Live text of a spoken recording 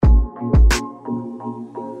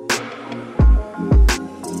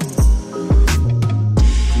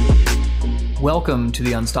Welcome to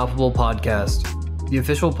the Unstoppable Podcast, the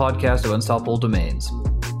official podcast of Unstoppable Domains.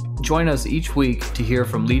 Join us each week to hear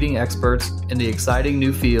from leading experts in the exciting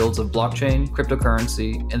new fields of blockchain,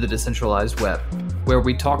 cryptocurrency, and the decentralized web, where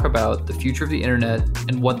we talk about the future of the internet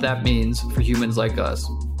and what that means for humans like us.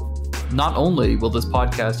 Not only will this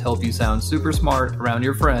podcast help you sound super smart around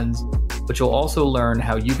your friends, but you'll also learn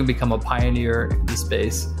how you can become a pioneer in the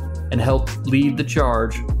space and help lead the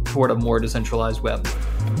charge toward a more decentralized web.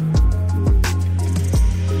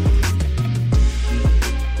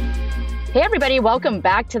 Hey everybody, welcome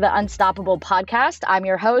back to the Unstoppable Podcast. I'm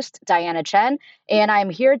your host, Diana Chen, and I'm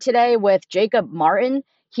here today with Jacob Martin.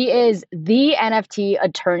 He is the NFT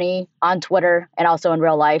attorney on Twitter and also in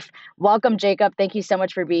real life. Welcome, Jacob. Thank you so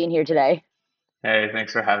much for being here today. Hey,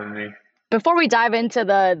 thanks for having me. Before we dive into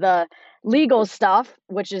the legal stuff,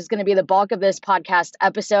 which is going to be the bulk of this podcast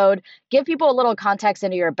episode, give people a little context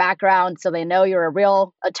into your background so they know you're a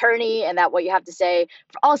real attorney and that what you have to say.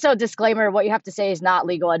 Also, disclaimer, what you have to say is not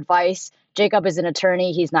legal advice. Jacob is an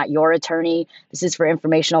attorney. He's not your attorney. This is for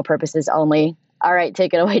informational purposes only. All right,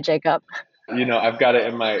 take it away, Jacob. You know, I've got it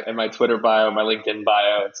in my Twitter bio, my LinkedIn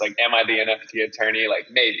bio. It's like, am I the NFT attorney?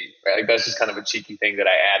 Like, maybe, right? Like, that's just kind of a cheeky thing that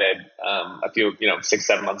I added a few,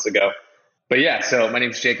 6-7 months ago. But yeah, so my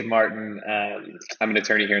name's Jacob Martin. I'm an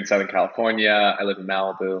attorney here in Southern California. I live in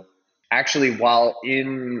Malibu. Actually, while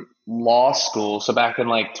in law school, so back in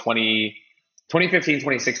like 2015,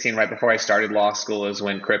 2016, right before I started law school is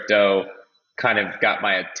when crypto kind of got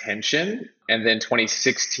my attention. And then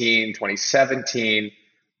 2016, 2017,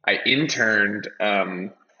 I interned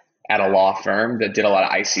at a law firm that did a lot of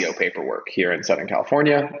ICO paperwork here in Southern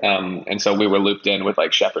California. And so we were looped in with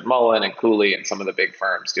like Shepherd Mullen and Cooley and some of the big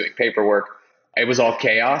firms doing paperwork. It was all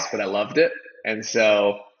chaos, but I loved it. And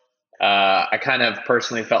so I kind of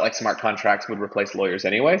personally felt like smart contracts would replace lawyers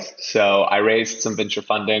anyways. So I raised some venture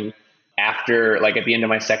funding after, like at the end of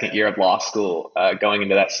my second year of law school, going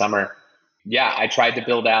into that summer. Yeah, I tried to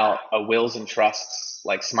build out a wills and trusts,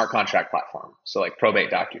 like smart contract platform. So like probate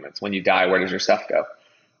documents. When you die, where does your stuff go?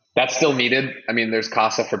 That's still needed. I mean, there's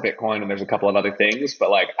CASA for Bitcoin and there's a couple of other things, but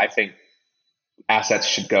like I think assets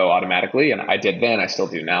should go automatically, and I did then, I still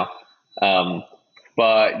do now.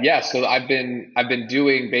 But yeah, so I've been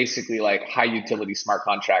doing basically like high utility smart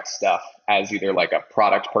contract stuff as either like a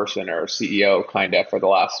product person or CEO kind of for the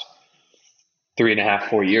last 3.5,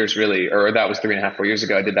 4 years really, or that was 3.5, 4 years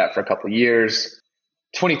ago. I did that for a couple of years.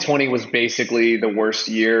 2020 was basically the worst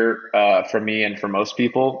year for me and for most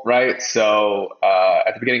people, right? So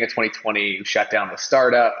at the beginning of 2020, we shut down the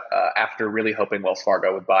startup after really hoping Wells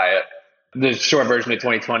Fargo would buy it. The short version of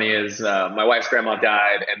 2020 is my wife's grandma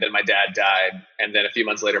died, and then my dad died, and then a few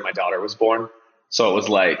months later, my daughter was born. So it was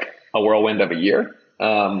like a whirlwind of a year.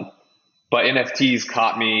 But NFTs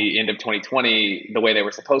caught me end of 2020 the way they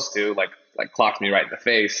were supposed to, like clocked me right in the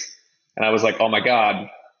face. And I was like, oh my God,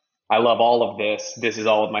 I love all of this. This is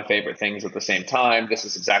all of my favorite things at the same time. This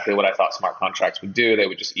is exactly what I thought smart contracts would do. They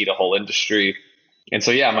would just eat a whole industry. And so,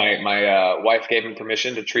 yeah, my wife gave me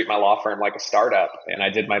permission to treat my law firm like a startup. And I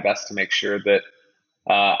did my best to make sure that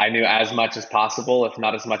I knew as much as possible, if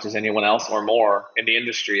not as much as anyone else or more in the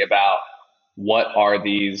industry about what are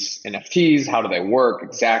these NFTs, how do they work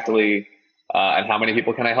exactly, and how many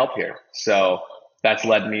people can I help here? So that's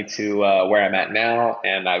led me to where I'm at now.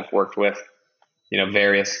 And I've worked with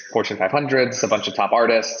various Fortune 500s, a bunch of top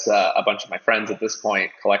artists, a bunch of my friends at this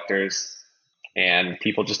point, collectors, and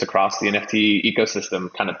people just across the NFT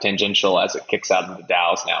ecosystem, kind of tangential as it kicks out into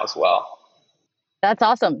DAOs now as well. That's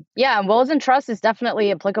awesome. Yeah, and wills and trusts is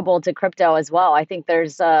definitely applicable to crypto as well. I think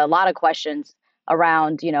there's a lot of questions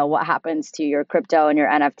around, what happens to your crypto and your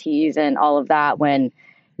NFTs and all of that when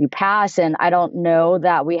you pass. And I don't know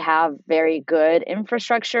that we have very good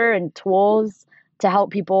infrastructure and tools to help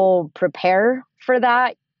people prepare for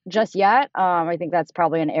that just yet. I think that's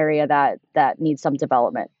probably an area that needs some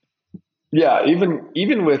development. Yeah, even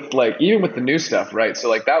with the new stuff, right? So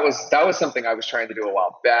like that was something I was trying to do a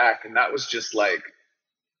while back, and that was just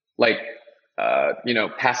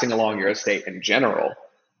passing along your estate in general.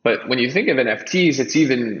 But when you think of NFTs, it's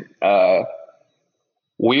even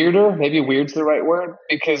weirder. Maybe weird's the right word,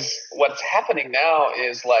 because what's happening now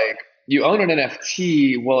is like you own an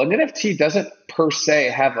NFT. Well, an NFT doesn't per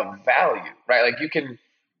se have a value, right? Like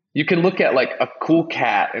you can look at like a cool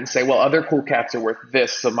cat and say, well, other cool cats are worth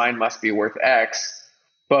this, so mine must be worth X.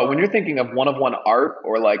 But when you're thinking of one-of-one art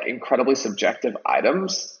or like incredibly subjective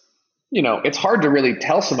items, it's hard to really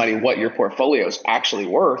tell somebody what your portfolio is actually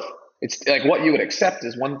worth. It's like what you would accept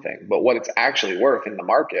is one thing, but what it's actually worth in the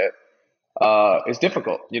market is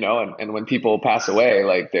difficult, and when people pass away,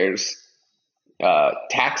 like there's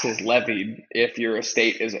taxes levied if your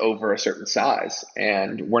estate is over a certain size.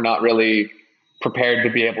 And we're not really prepared to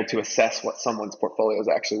be able to assess what someone's portfolio is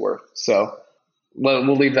actually worth. So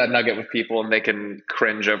we'll leave that nugget with people and they can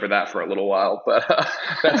cringe over that for a little while. But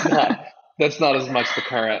that's not as much the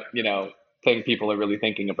current, thing people are really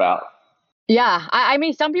thinking about. Yeah, I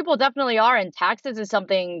mean, some people definitely are, and taxes is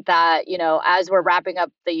something that, as we're wrapping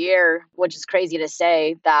up the year, which is crazy to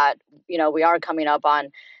say that, we are coming up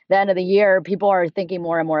on the end of the year, people are thinking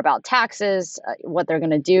more and more about taxes, what they're going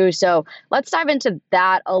to do. So let's dive into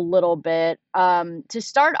that a little bit. To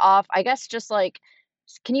start off, I guess just like,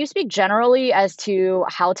 can you speak generally as to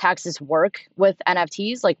how taxes work with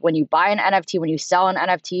NFTs? Like when you buy an NFT, when you sell an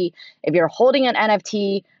NFT, if you're holding an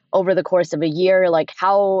NFT over the course of a year, like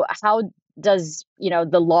how does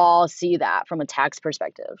the law see that from a tax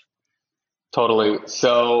perspective? Totally.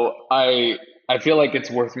 So I feel like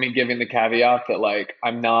it's worth me giving the caveat that like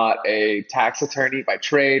I'm not a tax attorney by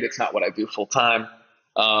trade. It's not what I do full time.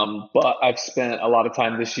 But I've spent a lot of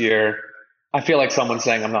time this year. I feel like someone's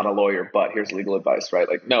saying I'm not a lawyer, but here's legal advice, right?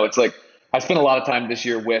 Like, no, it's like I spent a lot of time this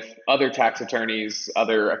year with other tax attorneys,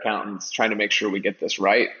 other accountants, trying to make sure we get this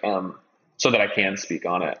right, so that I can speak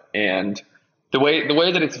on it. And the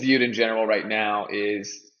way that it's viewed in general right now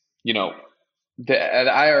is, you know, the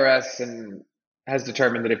IRS and has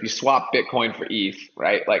determined that if you swap Bitcoin for ETH,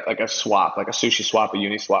 right, like a swap, like a sushi swap, a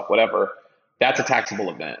uni swap, whatever, that's a taxable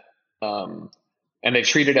event. And they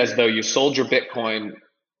treat it as though you sold your Bitcoin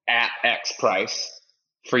at X price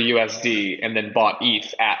for USD and then bought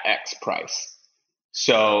ETH at X price.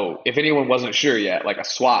 So if anyone wasn't sure yet, like a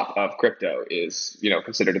swap of crypto is,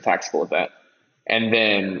 considered a taxable event. And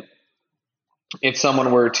then if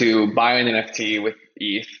someone were to buy an NFT with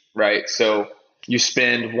ETH, right? So you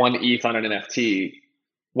spend one ETH on an NFT.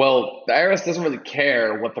 Well, the IRS doesn't really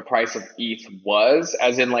care what the price of ETH was,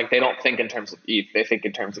 as in like they don't think in terms of ETH, they think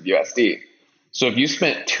in terms of USD. So if you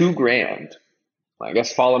spent 2 grand, I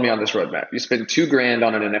guess follow me on this roadmap. You spend 2 grand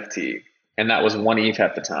on an NFT, and that was one ETH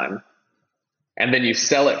at the time, and then you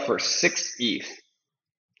sell it for 6 ETH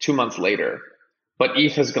 2 months later, but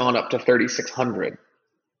ETH has gone up to 3,600.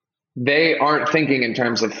 They aren't thinking in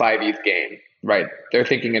terms of 5 ETH gain, right? They're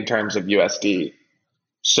thinking in terms of USD.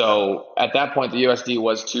 So at that point, the USD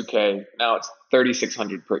was 2K. Now it's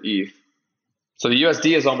 3,600 per ETH. So the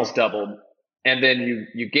USD is almost doubled. And then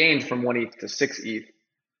you gained from 1 ETH to 6 ETH.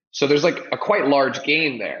 So there's like a quite large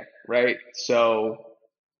gain there, right? So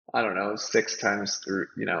I don't know, six times through,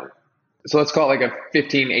 so let's call it like a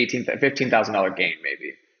 $15,000 gain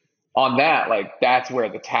maybe. On that, like that's where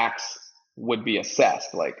the tax would be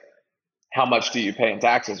assessed. Like how much do you pay in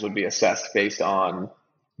taxes would be assessed based on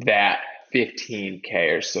that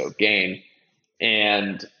 15K or so gain.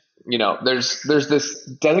 And, there's this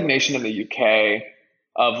designation in the UK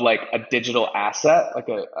of like a digital asset, like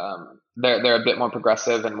they're a bit more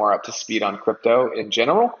progressive and more up to speed on crypto in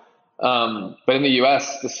general. But in the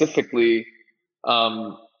US specifically,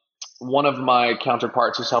 one of my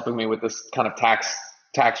counterparts who's helping me with this kind of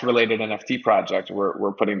tax related NFT project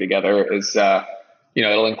we're putting together is,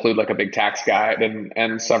 it'll include like a big tax guide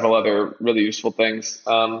and several other really useful things.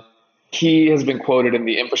 He has been quoted in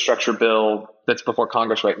the infrastructure bill that's before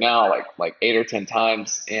Congress right now, like 8 or 10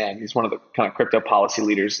 times. And he's one of the kind of crypto policy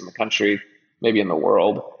leaders in the country, maybe in the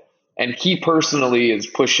world. And he personally is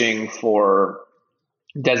pushing for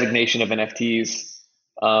designation of NFTs,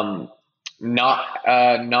 not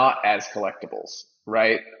as collectibles,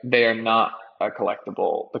 right? They are not a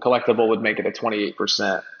collectible. The collectible would make it a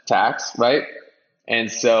 28% tax, right?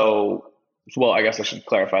 And so, well, I guess I should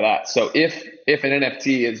clarify that. So if an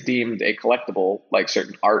NFT is deemed a collectible, like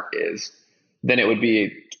certain art is, then it would be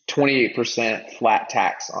a 28% flat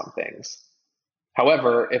tax on things.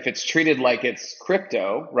 However, if it's treated like it's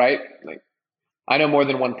crypto, right? Like I know more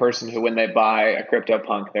than one person who, when they buy a crypto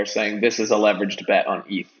punk, they're saying this is a leveraged bet on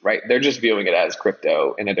ETH, right? They're just viewing it as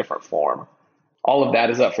crypto in a different form. All of that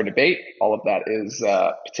is up for debate. All of that is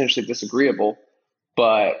potentially disagreeable.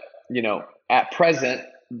 But, at present,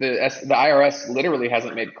 the IRS literally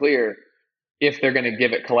hasn't made clear if they're going to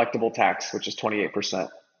give it collectible tax, which is 28%,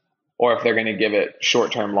 or if they're going to give it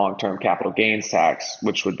short-term, long-term capital gains tax,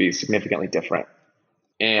 which would be significantly different.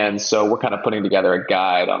 And so we're kind of putting together a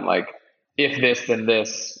guide on like, if this, then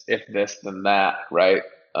this, if this, then that, right?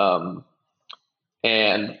 And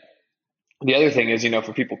the other thing is,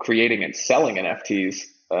 for people creating and selling NFTs,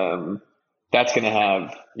 that's going to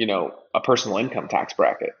have, a personal income tax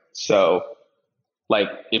bracket. So like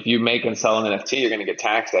if you make and sell an NFT, you're going to get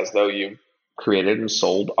taxed as though you created and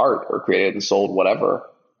sold art or created and sold whatever.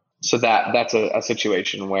 So that's a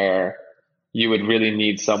situation where you would really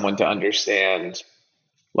need someone to understand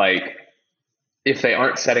like if they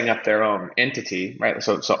aren't setting up their own entity, right?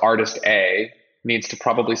 So artist A needs to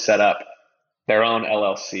probably set up their own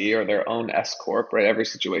LLC or their own S corp, right? Every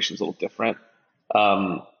situation is a little different.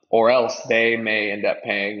 Or else they may end up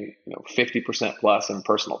paying 50% plus in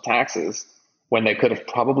personal taxes when they could have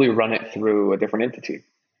probably run it through a different entity.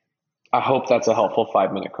 I hope that's a helpful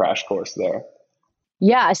 5-minute crash course there.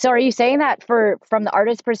 Yeah. So are you saying that from the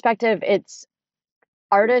artist perspective, it's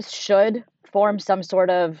artists should form some sort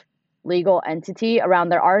of legal entity around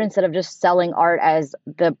their art instead of just selling art as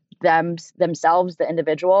themselves, the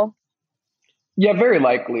individual? Yeah, very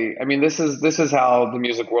likely. I mean, this is how the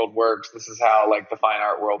music world works. This is how like the fine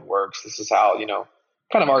art world works. This is how,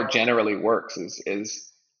 kind of art generally works is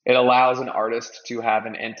it allows an artist to have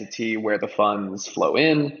an entity where the funds flow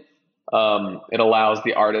in. It allows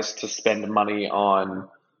the artist to spend money on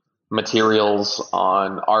materials,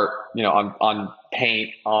 on art, on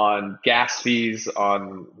paint, on gas fees,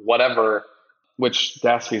 on whatever, which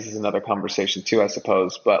gas fees is another conversation too, I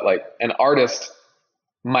suppose. But like an artist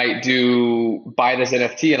might do buy this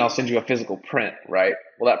NFT and I'll send you a physical print, right?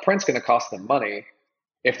 Well, that print's going to cost them money.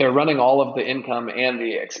 If they're running all of the income and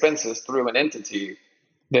the expenses through an entity,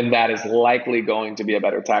 then that is likely going to be a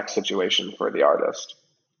better tax situation for the artist.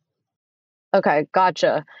 Okay,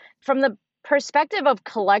 gotcha. From the perspective of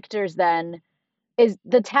collectors, then, is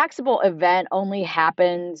the taxable event only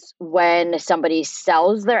happens when somebody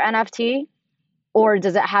sells their NFT, or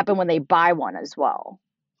does it happen when they buy one as well?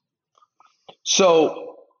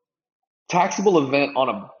 So, taxable event on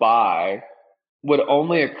a buy would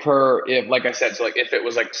only occur if, like I said, so like if it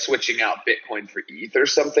was like switching out Bitcoin for ETH or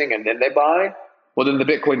something and then they buy, well, then the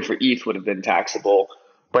Bitcoin for ETH would have been taxable.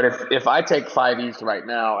 But if I take 5 ETH right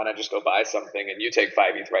now and I just go buy something and you take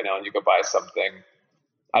 5 ETH right now and you go buy something,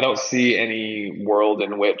 I don't see any world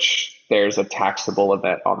in which there's a taxable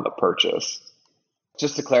event on the purchase.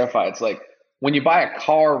 Just to clarify, it's like when you buy a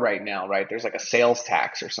car right now, right, there's like a sales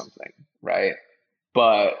tax or something, right?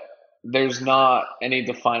 But there's not any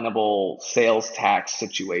definable sales tax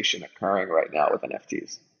situation occurring right now with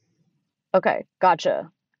NFTs. Okay, gotcha.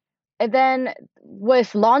 And then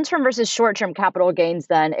with long-term versus short-term capital gains,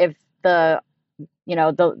 then if the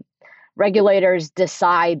regulators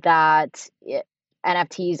decide that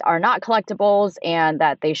NFTs are not collectibles and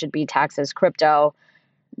that they should be taxed as crypto,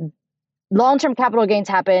 long-term capital gains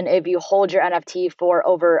happen if you hold your NFT for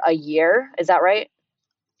over a year. Is that right?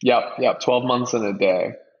 Yep. 12 months in a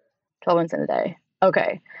day. 12 months in a day.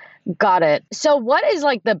 Okay. Got it. So what is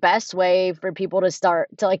like the best way for people to start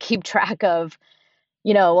to like keep track of,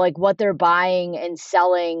 like what they're buying and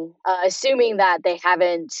selling, assuming that they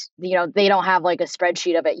haven't, they don't have like a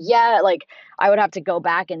spreadsheet of it yet. Like I would have to go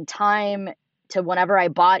back in time to whenever I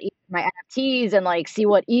bought my NFTs and like see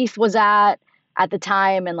what ETH was at the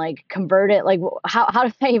time and like convert it. Like how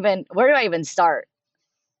do where do I even start?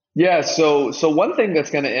 Yeah, so one thing that's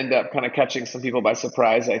going to end up kind of catching some people by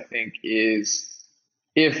surprise, I think, is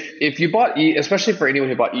if you bought ETH, especially for anyone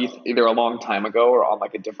who bought ETH either a long time ago or on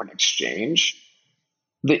like a different exchange,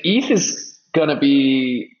 the ETH is going to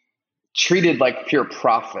be treated like pure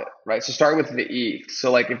profit, right? So start with the ETH.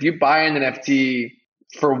 So like if you buy an NFT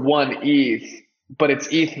for 1 ETH, but it's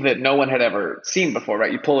ETH that no one had ever seen before,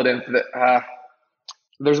 right? You pull it in for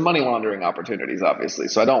there's money laundering opportunities, obviously.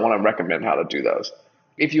 So I don't want to recommend how to do those.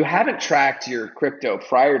 If you haven't tracked your crypto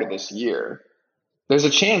prior to this year, there's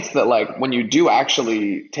a chance that like when you do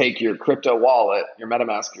actually take your crypto wallet, your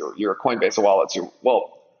MetaMask, your Coinbase wallets,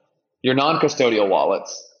 your non-custodial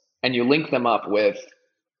wallets, and you link them up with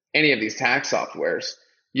any of these tax softwares,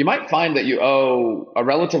 you might find that you owe a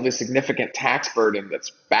relatively significant tax burden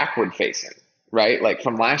that's backward facing, right? Like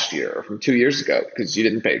from last year or from 2 years ago because you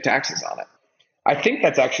didn't pay taxes on it. I think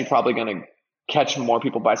that's actually probably going to catch more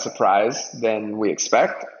people by surprise than we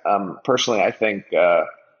expect. Personally, I think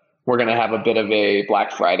we're going to have a bit of a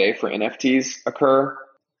Black Friday for NFTs occur.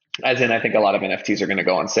 As in, I think a lot of NFTs are going to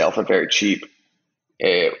go on sale for very cheap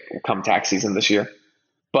come tax season this year.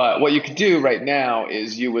 But what you could do right now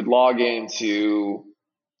is you would log into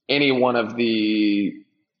any one of the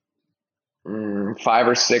 5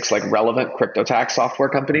 or 6 like relevant crypto tax software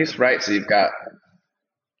companies, right? So you've got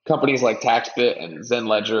companies like TaxBit and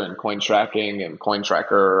ZenLedger and CoinTracking and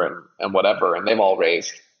CoinTracker and whatever, and they've all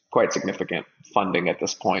raised quite significant funding at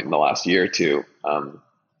this point in the last year or two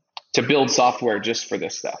to build software just for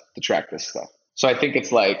this stuff, to track this stuff. So I think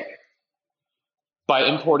it's like by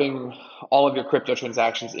importing all of your crypto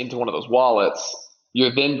transactions into one of those wallets,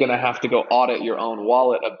 you're then going to have to go audit your own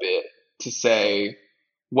wallet a bit to say,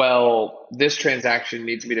 well, this transaction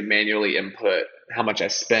needs me to manually input how much I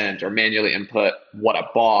spent or manually input what I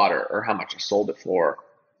bought or how much I sold it for.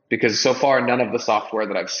 because so far none of the software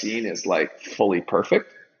that I've seen is like fully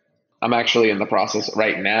perfect. I'm actually in the process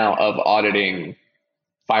right now of auditing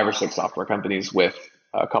 5 or 6 software companies with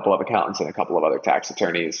a couple of accountants and a couple of other tax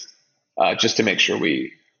attorneys, just to make sure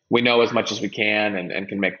we know as much as we can and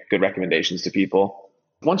can make good recommendations to people.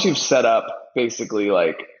 Once you've set up basically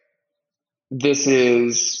like, this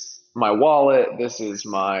is my wallet, this is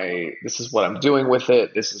what I'm doing with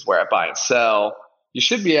it, this is where I buy and sell, you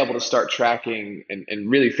should be able to start tracking and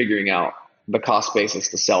really figuring out the cost basis,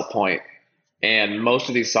 the sell point. And most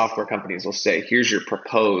of these software companies will say, here's your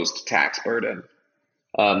proposed tax burden.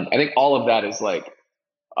 I think all of that is like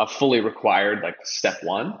a fully required like step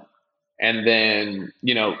one. And then,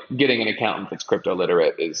 getting an accountant that's crypto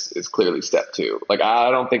literate is clearly step two. Like,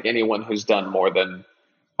 I don't think anyone who's done more than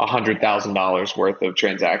 $100,000 worth of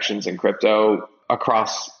transactions in crypto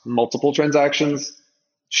across multiple transactions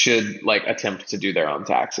should like attempt to do their own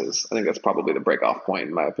taxes. I think that's probably the break off point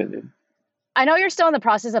in my opinion. I know you're still in the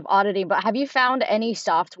process of auditing, but have you found any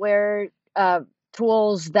software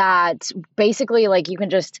tools that basically like you can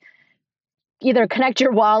just either connect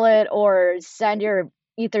your wallet or send your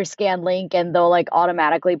Etherscan link and they'll like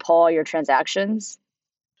automatically pull all your transactions?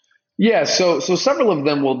 Yeah, so several of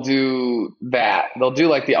them will do that. They'll do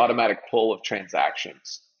like the automatic pull of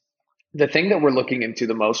transactions. The thing that we're looking into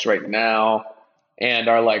the most right now and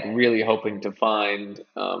are like really hoping to find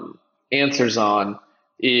answers on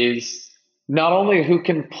is not only who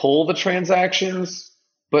can pull the transactions,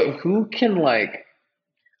 but who can like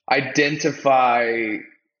identify,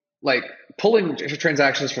 like pulling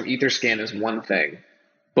transactions from Etherscan is one thing,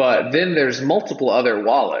 but then there's multiple other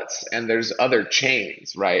wallets and there's other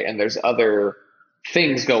chains, right? And there's other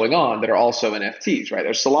things going on that are also NFTs, right?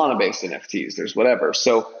 There's Solana based NFTs, there's whatever.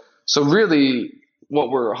 So really what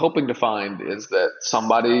we're hoping to find is that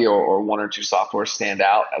somebody or one or two software stand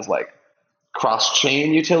out as like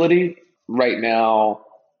cross-chain utility. Right now,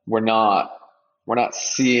 we're not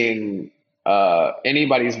seeing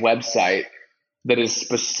anybody's website that is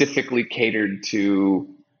specifically catered to,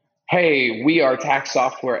 hey, we are tax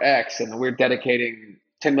software X and we're dedicating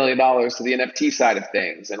 $10 million to the NFT side of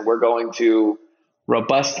things and we're going to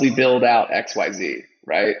robustly build out XYZ,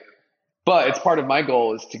 right? But it's part of my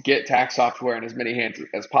goal is to get tax software in as many hands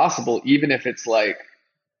as possible, even if it's like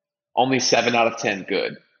only 7 out of 10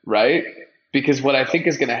 good, right? Because what I think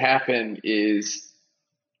is going to happen is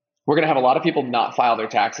we're going to have a lot of people not file their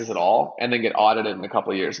taxes at all and then get audited in a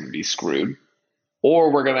couple of years and be screwed.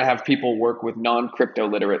 Or we're going to have people work with non-crypto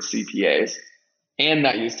literate CPAs and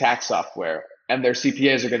not use tax software. And their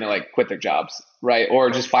CPAs are going to like quit their jobs, right?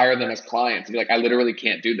 Or just fire them as clients and be like, I literally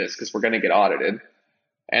can't do this because we're going to get audited.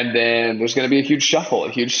 And then there's going to be a huge shuffle,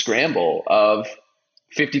 a huge scramble of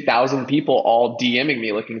 50,000 people all DMing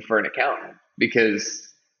me looking for an accountant, because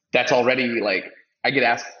that's already like, I get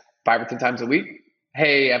asked 5 or 10 times a week,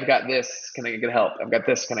 hey, I've got this, can I get help? I've got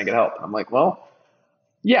this, can I get help? I'm like, well,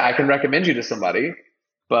 yeah, I can recommend you to somebody,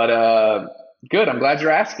 but good, I'm glad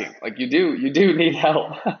you're asking. Like you do need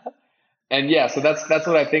help. And yeah, so that's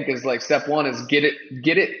what I think is like step one is get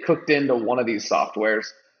it cooked into one of these softwares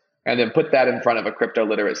and then put that in front of a crypto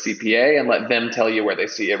literate CPA and let them tell you where they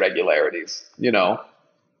see irregularities,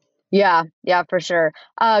 Yeah, for sure.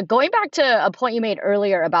 Going back to a point you made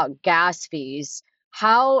earlier about gas fees,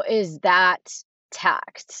 how is that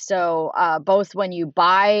taxed? So both when you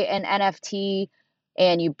buy an NFT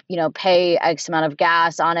and you pay X amount of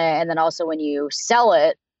gas on it, and then also when you sell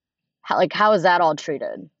it, how is that all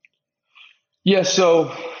treated? Yeah,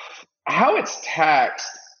 so how it's taxed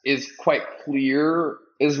is quite clear,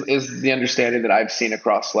 is the understanding that I've seen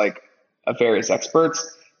across like various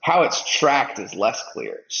experts. How it's tracked is less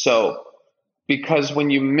clear. So because when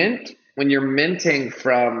you're minting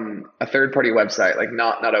from a third party website, like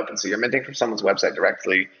not open, so you're minting from someone's website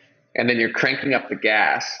directly, and then you're cranking up the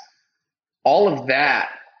gas, all of that,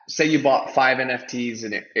 say you bought 5 NFTs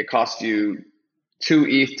and it cost you 2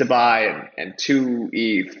 ETH to buy and 2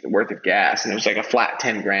 ETH worth of gas, and it was like a flat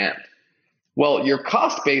 10 grand. Well, your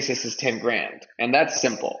cost basis is 10 grand, and that's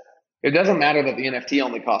simple. It doesn't matter that the NFT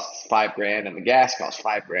only costs 5 grand and the gas costs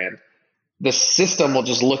 5 grand. The system will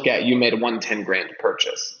just look at you made one 10 grand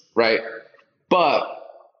purchase, right? But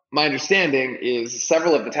my understanding is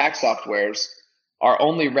several of the tax softwares are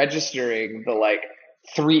only registering the like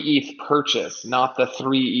 3 ETH purchase, not the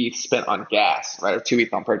 3 ETH spent on gas, right? Or 2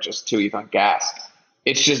 ETH on purchase, 2 ETH on gas.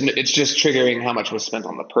 It's just triggering how much was spent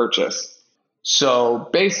on the purchase. So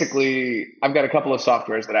basically, I've got a couple of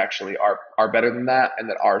softwares that actually are better than that and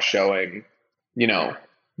that are showing,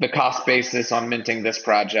 the cost basis on minting this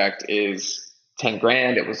project is 10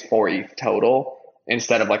 grand. It was 4 ETH total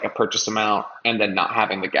instead of like a purchase amount and then not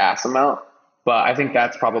having the gas amount. But I think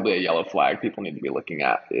that's probably a yellow flag people need to be looking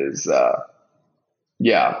at is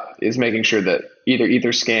making sure that either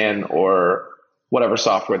Etherscan or whatever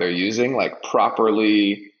software they're using, like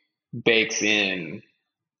bakes in,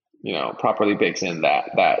 properly bakes in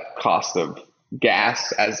that cost of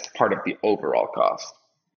gas as part of the overall cost.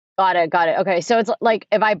 Got it. Got it. Okay. So it's like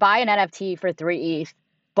if I buy an NFT for 3 ETH,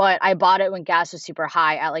 but I bought it when gas was super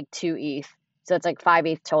high at like 2 ETH. So it's like 5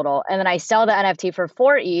 ETH total. And then I sell the NFT for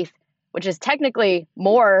 4 ETH, which is technically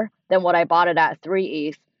more than what I bought it at 3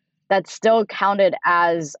 ETH. That's still counted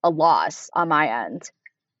as a loss on my end.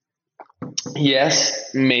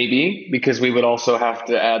 Yes, maybe, because we would also have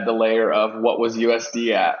to add the layer of what was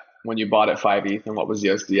USD at when you bought at 5 ETH and what was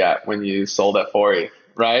USD at when you sold at 4 ETH,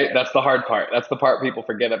 right? That's the hard part. That's the part people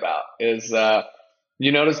forget about is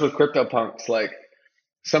you notice with CryptoPunks, like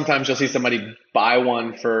sometimes you'll see somebody buy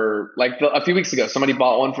one for a few weeks ago, somebody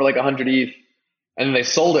bought one for like 100 ETH and then they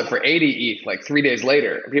sold it for 80 ETH like 3 days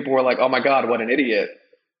later. And people were like, oh my God, what an idiot.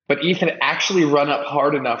 But ETH had actually run up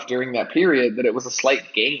hard enough during that period that it was a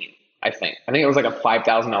slight gain. I think it was like a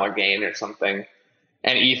 $5,000 gain or something.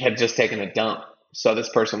 And ETH had just taken a dump. So this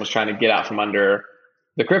person was trying to get out from under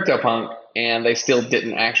the CryptoPunk and they still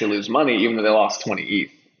didn't actually lose money, even though they lost 20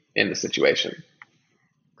 ETH in the situation.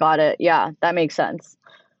 Got it. Yeah, that makes sense.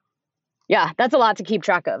 Yeah, that's a lot to keep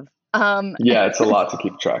track of. Yeah, it's a lot to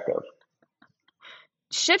keep track of.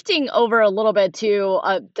 Shifting over a little bit to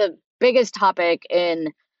the biggest topic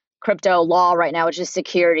in crypto law right now, which is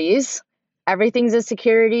securities. Everything's a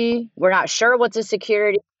security. We're not sure what's a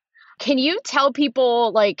security. Can you tell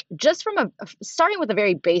people, like, just from starting with a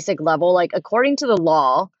very basic level, like, according to the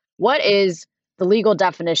law, what is the legal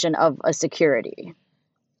definition of a security?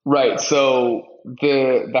 Right. So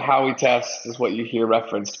the Howey test is what you hear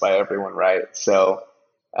referenced by everyone, right? So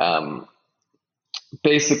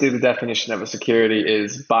basically the definition of a security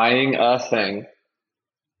is buying a thing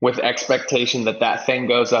with expectation that that thing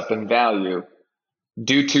goes up in value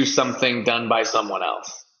due to something done by someone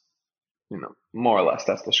else. More or less,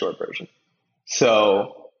 that's the short version.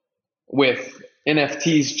 So with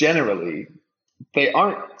NFTs generally, they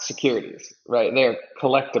aren't securities, right? They're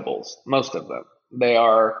collectibles, most of them. They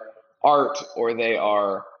are art, or they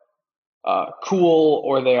are cool,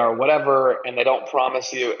 or they are whatever, and they don't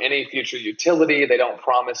promise you any future utility. They don't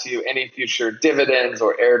promise you any future dividends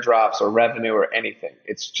or airdrops or revenue or anything.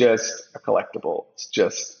 It's just a collectible. It's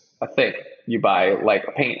just a thing you buy, like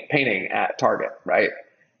a painting at Target, right?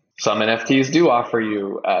 Some NFTs do offer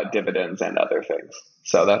you dividends and other things.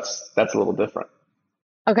 So that's a little different.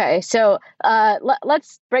 Okay, so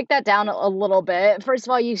let's break that down a little bit. First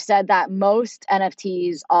of all, you said that most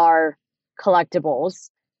NFTs are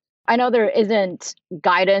collectibles. I know there isn't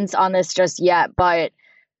guidance on this just yet, but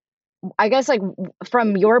I guess, like,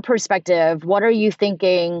 from your perspective, what are you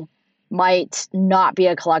thinking might not be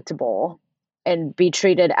a collectible and be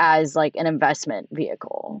treated as like an investment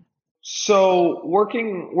vehicle? So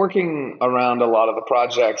working around a lot of the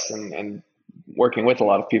projects and working with a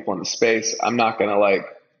lot of people in the space, I'm not going to like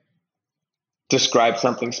describe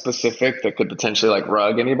something specific that could potentially like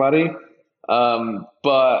rug anybody.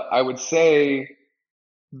 But I would say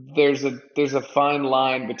there's a fine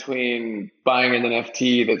line between buying an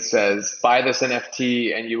NFT that says buy this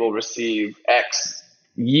NFT and you will receive X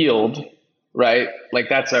yield, right? Like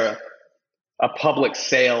that's a public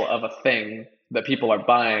sale of a thing that people are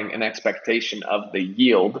buying in expectation of the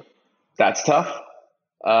yield. That's tough.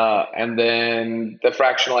 And then the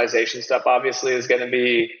fractionalization stuff obviously is going to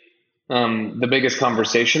be the biggest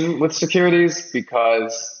conversation with securities,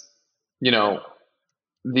 because,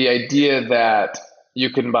 the idea that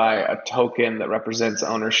you can buy a token that represents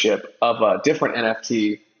ownership of a different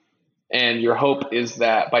NFT, and your hope is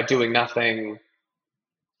that by doing nothing,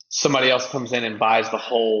 somebody else comes in and buys the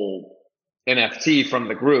whole NFT from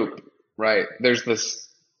the group, right? There's this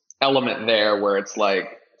element there where it's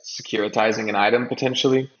like securitizing an item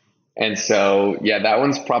potentially. And so, yeah, that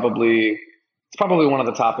one's probably one of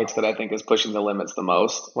the topics that I think is pushing the limits the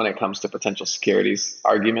most when it comes to potential securities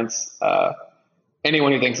arguments.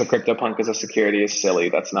 Anyone who thinks a CryptoPunk is a security is silly.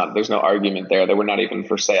 There's no argument there. They were not even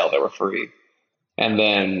for sale. They were free. And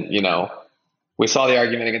then, we saw the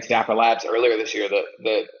argument against Dapper Labs earlier this year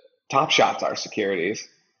that Top Shots are securities.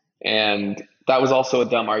 And that was also a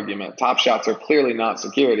dumb argument. Top Shots are clearly not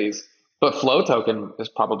securities, but Flow Token is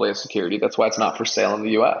probably a security. That's why it's not for sale in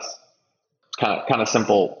the US. Kind of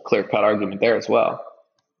simple, clear-cut argument there as well.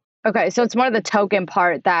 Okay, so it's more the token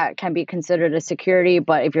part that can be considered a security,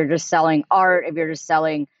 but if you're just selling art, if you're just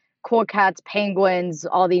selling cool cats, penguins,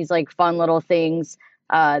 all these like fun little things,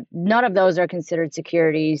 none of those are considered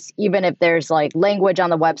securities, even if there's like language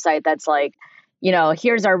on the website that's like,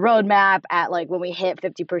 here's our roadmap at like when we hit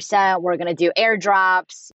 50%, we're going to do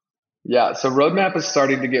airdrops. Yeah, so roadmap is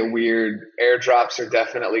starting to get weird. Airdrops are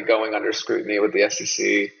definitely going under scrutiny with the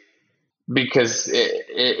SEC because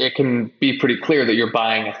it can be pretty clear that you're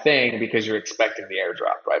buying a thing because you're expecting the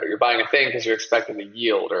airdrop, right? Or you're buying a thing because you're expecting a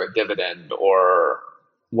yield or a dividend or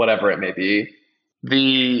whatever it may be.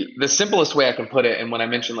 The simplest way I can put it, and when I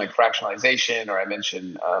mention like fractionalization or I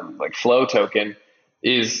mention like flow token,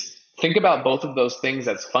 is think about both of those things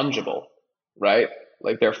as fungible, right?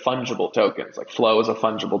 Like they're fungible tokens. Like flow is a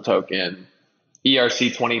fungible token.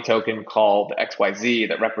 ERC20 token called XYZ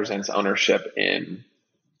that represents ownership in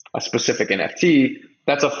a specific NFT.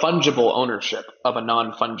 That's a fungible ownership of a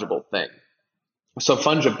non-fungible thing. So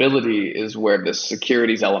fungibility is where the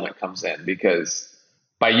securities element comes in, because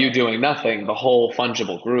by you doing nothing, the whole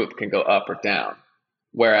fungible group can go up or down.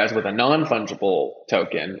 Whereas with a non-fungible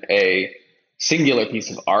token, a singular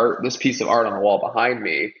piece of art, this piece of art on the wall behind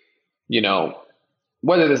me,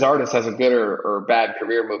 whether this artist has a good or bad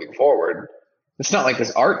career moving forward, it's not like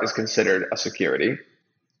this art is considered a security.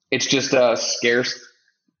 It's just a scarce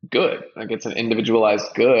good. Like it's an individualized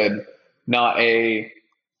good, not a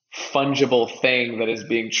fungible thing that is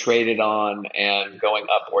being traded on and going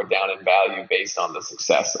up or down in value based on the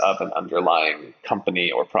success of an underlying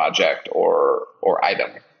company or project or item.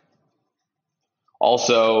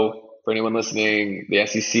 Also, for anyone listening, the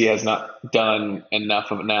SEC has not done enough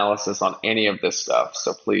of analysis on any of this stuff.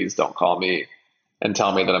 So please don't call me and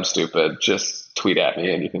tell me that I'm stupid. Just tweet at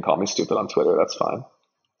me, and you can call me stupid on Twitter. That's fine.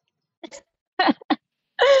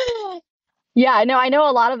 Yeah, I know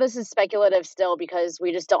a lot of this is speculative still because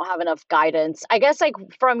we just don't have enough guidance. I guess like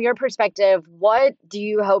from your perspective, what do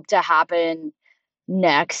you hope to happen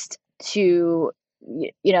next to,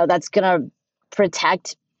 that's going to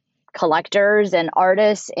protect collectors and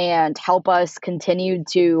artists and help us continue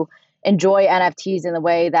to enjoy NFTs in the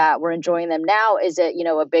way that we're enjoying them now? Is it,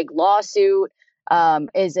 a big lawsuit?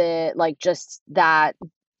 Is it like just that,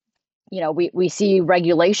 we see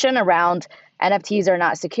regulation around NFTs are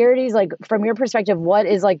not securities? Like from your perspective, what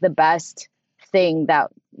is like the best thing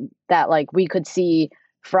that like we could see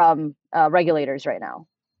from regulators right now?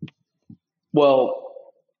 Well,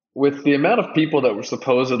 with the amount of people that were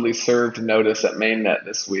supposedly served notice at Mainnet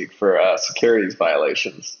this week for securities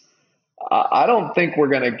violations, I don't think we're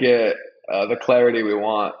going to get the clarity we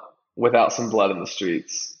want without some blood in the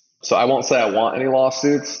streets. So I won't say I want any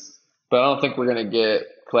lawsuits, but I don't think we're going to get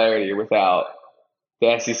clarity without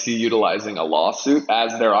the SEC utilizing a lawsuit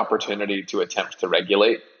as their opportunity to attempt to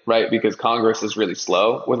regulate, right? Because Congress is really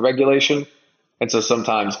slow with regulation. And so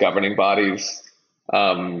sometimes governing bodies,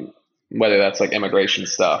 whether that's like immigration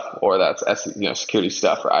stuff or that's security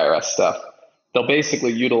stuff or IRS stuff, they'll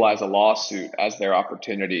basically utilize a lawsuit as their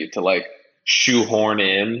opportunity to like shoehorn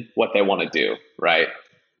in what they want to do, right?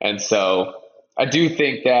 And so I do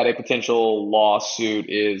think that a potential lawsuit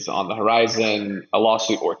is on the horizon, a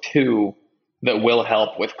lawsuit or two that will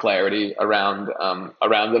help with clarity around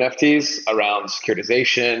NFTs, around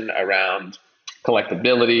securitization, around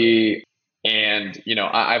collectability. And,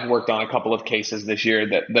 I've worked on a couple of cases this year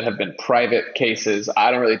that have been private cases.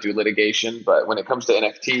 I don't really do litigation, but when it comes to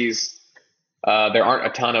NFTs, there aren't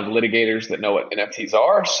a ton of litigators that know what NFTs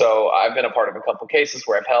are. So I've been a part of a couple of cases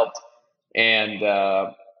where I've helped. And,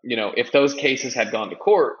 if those cases had gone to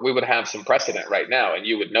court, we would have some precedent right now and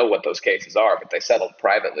you would know what those cases are, but they settled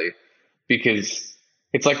privately because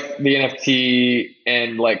it's like the NFT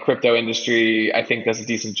and like crypto industry, I think, does a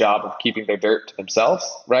decent job of keeping their dirt to themselves,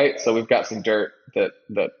 right? So we've got some dirt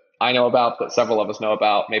that I know about, that several of us know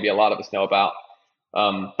about, maybe a lot of us know about,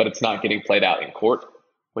 but it's not getting played out in court,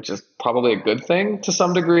 which is probably a good thing to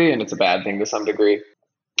some degree, and it's a bad thing to some degree.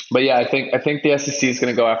 But yeah, I think the SEC is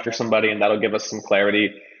going to go after somebody, and that'll give us some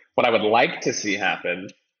clarity. What I would like to see happen,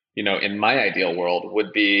 in my ideal world,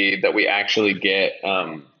 would be that we actually get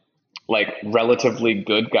like relatively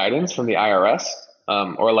good guidance from the IRS,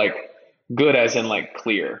 or like good as in like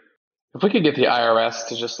clear. If we could get the IRS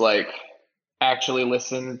to just like actually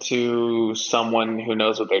listen to someone who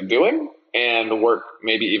knows what they're doing and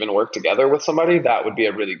maybe even work together with somebody, that would be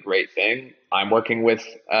a really great thing. I'm working with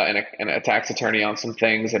a tax attorney on some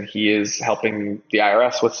things, and he is helping the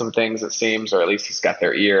IRS with some things, it seems, or at least he's got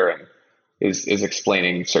their ear and is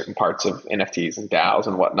explaining certain parts of NFTs and DAOs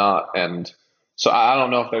and whatnot. And so I don't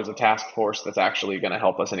know if there's a task force that's actually going to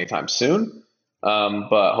help us anytime soon,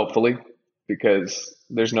 but hopefully, because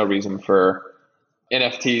there's no reason for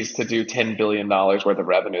NFTs to do $10 billion worth of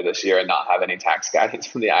revenue this year and not have any tax guidance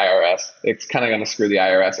from the IRS. It's kind of going to screw the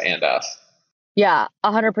IRS and us. Yeah,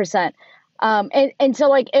 100%. And so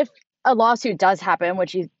like if a lawsuit does happen,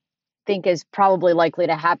 which you think is probably likely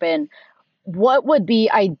to happen, what would be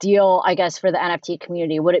ideal, I guess, for the NFT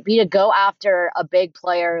community? Would it be to go after a big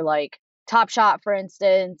player like Top Shot, for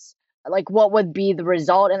instance? Like, what would be the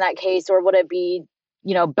result in that case? Or would it be,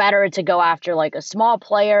 better to go after like a small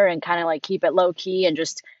player and kind of like keep it low key and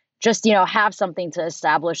just, have something to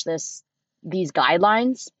establish these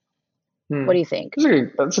guidelines? What do you think?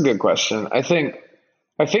 That's a good question. I think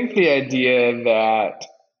the idea that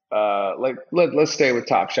like let's stay with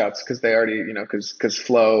Top Shots because they already because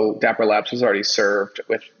Flow Dapper Labs was already served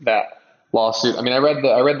with that lawsuit. I mean, I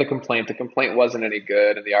read the complaint. The complaint wasn't any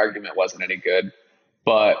good, and the argument wasn't any good.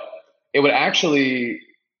 But it would actually,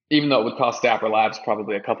 even though it would cost Dapper Labs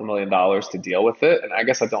probably a couple $1 million to deal with it, and I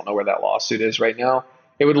guess I don't know where that lawsuit is right now.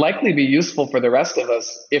 It would likely be useful for the rest of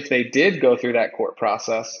us if they did go through that court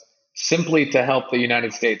process, simply to help the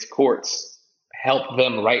United States courts help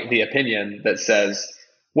them write the opinion that says,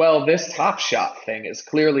 well, this Top Shot thing is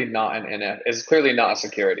clearly not is clearly not a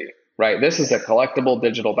security, right? This is a collectible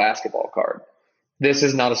digital basketball card. This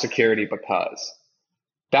is not a security because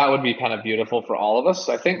that would be kind of beautiful for all of us,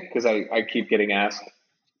 I think, because I keep getting asked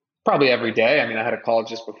probably every day. I mean, I had a call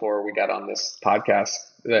just before we got on this podcast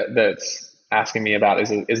that's asking me about,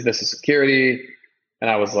 is this a security? And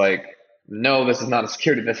I was like, no, this is not a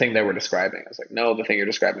security. The thing they were describing. I was like, no, the thing you're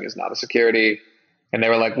describing is not a security. And they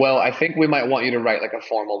were like, well, I think we might want you to write like a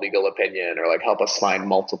formal legal opinion or like help us find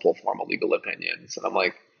multiple formal legal opinions. And I'm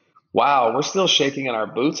like, wow, we're still shaking in our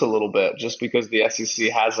boots a little bit just because the SEC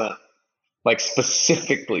hasn't like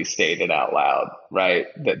specifically stated out loud, right,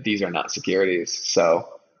 that these are not securities. So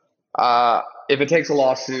if it takes a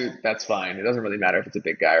lawsuit, that's fine. It doesn't really matter if it's a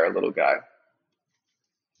big guy or a little guy.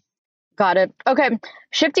 Got it. Okay.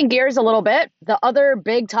 Shifting gears a little bit. The other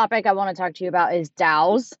big topic I want to talk to you about is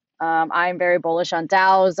DAOs. I'm very bullish on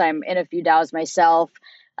DAOs. I'm in a few DAOs myself,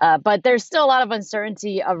 but there's still a lot of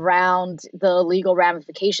uncertainty around the legal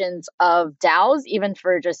ramifications of DAOs, even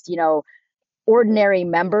for just, ordinary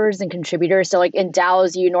members and contributors. So like in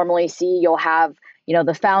DAOs, you normally see you'll have,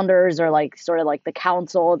 the founders or like sort of like the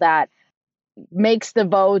council that makes the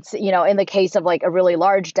votes, in the case of like a really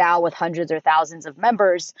large DAO with hundreds or thousands of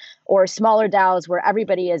members, or smaller DAOs where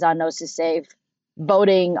everybody is on Gnosis Safe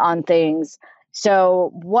voting on things.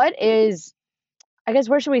 So I guess,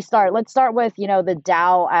 where should we start? Let's start with, the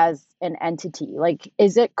DAO as an entity. Like,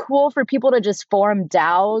 is it cool for people to just form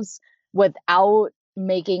DAOs without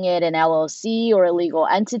making it an LLC or a legal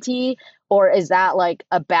entity? Or is that like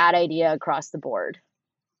a bad idea across the board?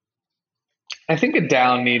 I think a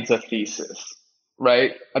DAO needs a thesis,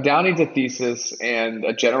 right? A DAO needs a thesis and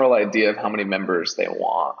a general idea of how many members they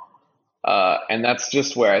want. And that's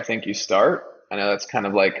just where I think you start. I know that's kind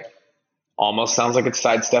of like almost sounds like it's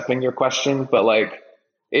sidestepping your question, but like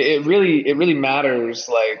it really matters.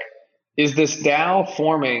 Like, is this DAO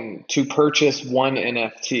forming to purchase one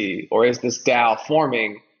NFT, or is this DAO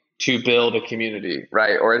forming to build a community,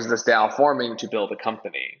 right? Or is this DAO forming to build a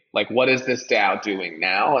company? Like, what is this DAO doing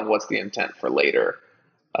now, and what's the intent for later?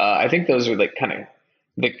 I think those are like kind of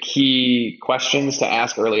the key questions to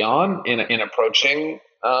ask early on in approaching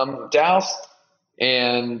DAOs.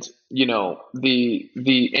 And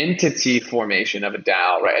the entity formation of a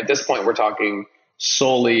DAO, right? At this point, we're talking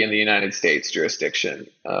solely in the United States jurisdiction,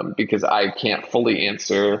 because I can't fully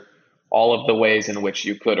answer all of the ways in which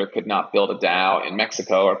you could or could not build a DAO in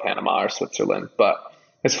Mexico or Panama or Switzerland. But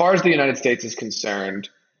as far as the United States is concerned,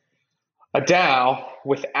 a DAO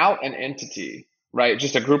without an entity, right?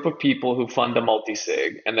 Just a group of people who fund a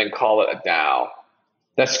multi-sig and then call it a DAO,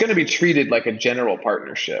 that's going to be treated like a general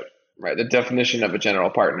partnership, right? The definition of a general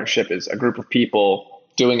partnership is a group of people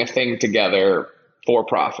doing a thing together for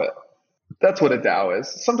profit. That's what a DAO is.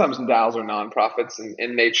 Sometimes DAOs are nonprofits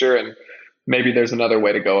in nature, and maybe there's another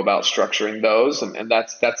way to go about structuring those. And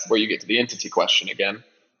that's where you get to the entity question again.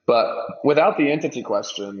 But without the entity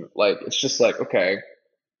question, like, it's just like, okay,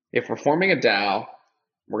 if we're forming a DAO,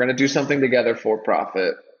 we're going to do something together for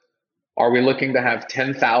profit. Are we looking to have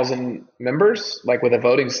 10,000 members, like with a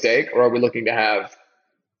voting stake, or are we looking to have,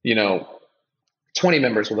 20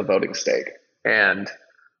 members with a voting stake? And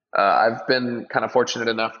I've been kind of fortunate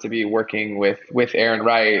enough to be working with Aaron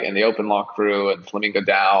Wright and the Open Law crew and Flamingo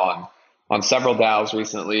DAO on several DAOs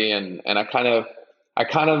recently, and I kind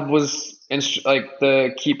of was like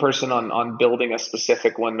the key person on building a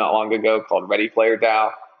specific one not long ago called Ready Player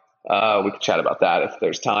DAO. We could chat about that if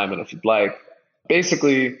there's time and if you'd like.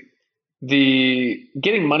 Basically, the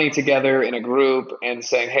getting money together in a group and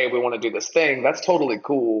saying, hey, we want to do this thing, that's totally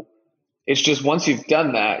cool. It's just once you've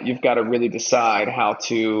done that, you've got to really decide how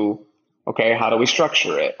do we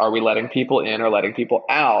structure it? Are we letting people in or letting people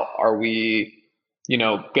out? Are we,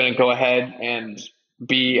 going to go ahead and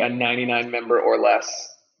be a 99 member or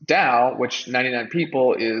less DAO, which 99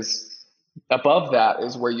 people is above that,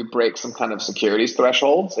 is where you break some kind of securities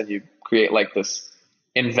thresholds and you create like this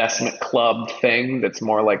investment club thing that's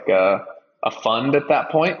more like a fund at that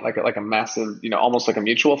point, like a massive, almost like a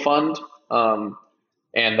mutual fund.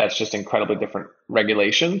 And that's just incredibly different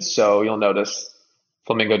regulations. So you'll notice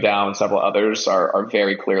Flamingo DAO and several others are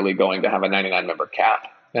very clearly going to have a 99 member cap,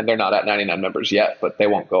 and they're not at 99 members yet, but they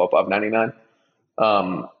won't go above 99.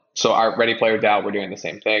 So our Ready Player DAO, we're doing the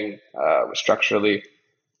same thing structurally,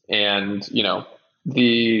 and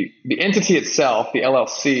the entity itself, the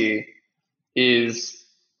LLC, it's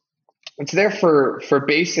there for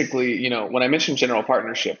basically, when I mentioned general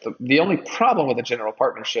partnership, the only problem with a general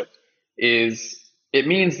partnership is it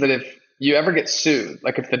means that if you ever get sued,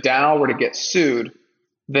 like if the DAO were to get sued,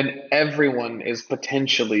 then everyone is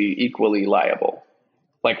potentially equally liable,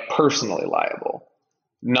 like personally liable.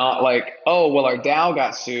 Not like, oh, well, our DAO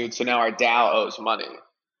got sued, so now our DAO owes money.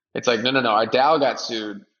 It's like, no, our DAO got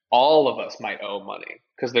sued. All of us might owe money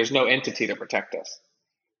because there's no entity to protect us.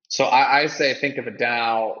 So I say think of a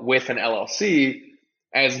DAO with an LLC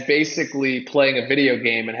as basically playing a video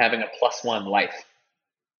game and having a +1 life.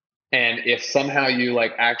 And if somehow you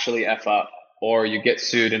like actually F up, or you get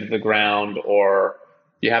sued into the ground, or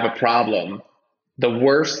you have a problem, the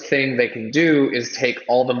worst thing they can do is take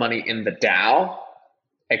all the money in the DAO,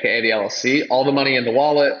 aka the LLC, all the money in the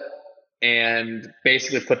wallet, and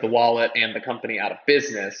basically put the wallet and the company out of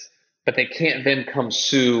business. But they can't then come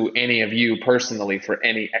sue any of you personally for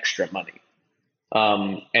any extra money.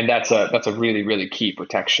 And that's a really, really key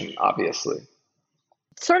protection, obviously.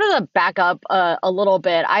 Sort of to back up a little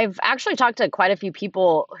bit, I've actually talked to quite a few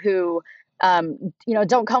people who,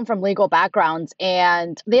 don't come from legal backgrounds,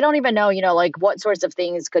 and they don't even know, like what sorts of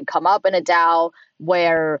things could come up in a DAO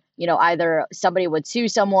where, either somebody would sue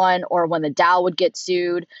someone or when the DAO would get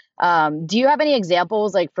sued. Do you have any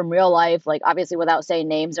examples, like from real life, like obviously without saying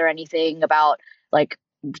names or anything, about like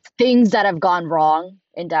things that have gone wrong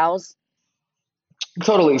in DAOs?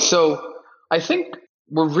 Totally. So I think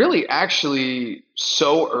we're really actually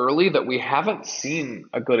so early that we haven't seen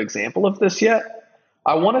a good example of this yet.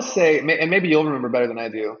 I want to say, and maybe you'll remember better than I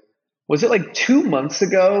do, was it like 2 months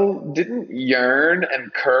ago? Didn't Yearn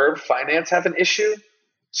and Curve Finance have an issue?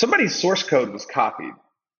 Somebody's source code was copied.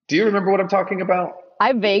 Do you remember what I'm talking about?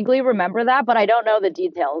 I vaguely remember that, but I don't know the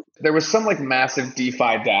details. There was some like massive DeFi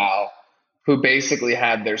DAO who basically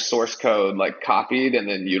had their source code like copied and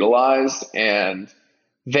then utilized, and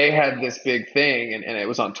they had this big thing, and it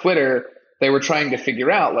was on Twitter. They were trying to figure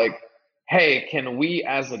out like, hey, can we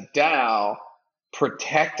as a DAO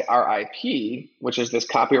protect our IP, which is this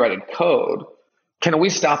copyrighted code? Can we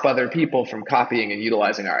stop other people from copying and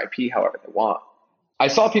utilizing our IP however they want? I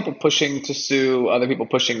saw people pushing to sue, other people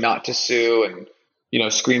pushing not to sue, and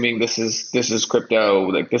screaming, this is crypto,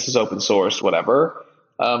 like this is open source, whatever.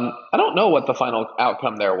 I don't know what the final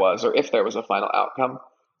outcome there was, or if there was a final outcome,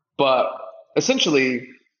 but essentially,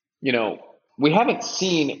 we haven't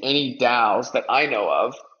seen any DAOs that I know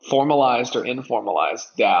of, formalized or informalized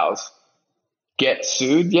DAOs, get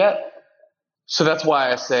sued yet. So that's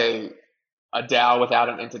why I say a DAO without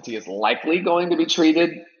an entity is likely going to be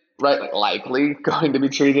treated, right? Likely going to be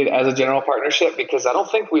treated as a general partnership, because I don't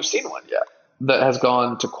think we've seen one yet that has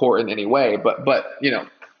gone to court in any way. But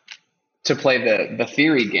to play the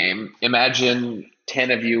theory game, imagine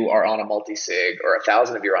 10 of you are on a multi-sig, or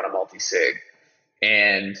 1,000 of you are on a multi-sig,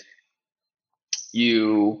 and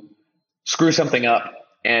you screw something up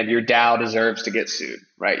and your DAO deserves to get sued,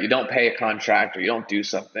 right? You don't pay a contract, or you don't do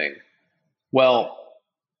something. Well,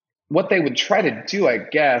 what they would try to do, I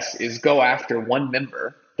guess, is go after one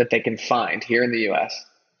member that they can find here in the US,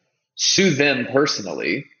 sue them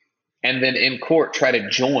personally, and then in court try to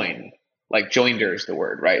join. Like joinder is the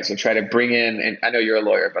word, right? So try to bring in, and I know you're a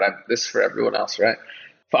lawyer, but this is for everyone else, right?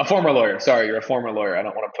 A former lawyer. Sorry, you're a former lawyer. I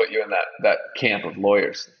don't want to put you in that camp of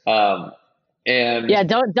lawyers. And yeah,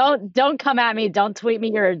 don't come at me. Don't tweet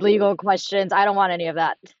me your legal questions. I don't want any of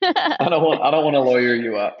that. I don't want to lawyer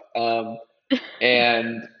you up.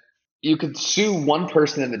 And you could sue one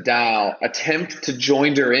person in the DAO, attempt to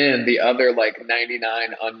joinder in the other like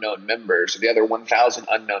 99 unknown members, or the other 1,000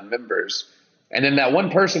 unknown members. And then that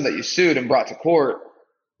one person that you sued and brought to court,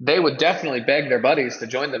 they would definitely beg their buddies to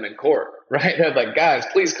join them in court, right? They're like, guys,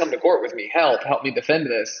 please come to court with me. Help me defend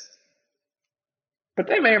this. But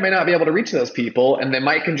they may or may not be able to reach those people, and they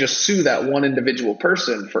might can just sue that one individual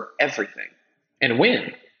person for everything and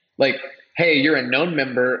win. Like, hey, you're a known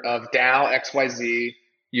member of DAO XYZ.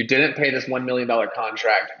 You didn't pay this $1 million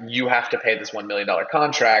contract. You have to pay this $1 million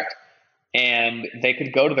contract. and they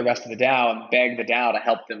could go to the rest of the DAO and beg the DAO to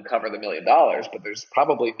help them cover the $1 million, but there's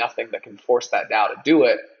probably nothing that can force that DAO to do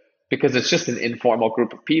it because it's just an informal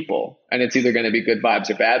group of people, and it's either going to be good vibes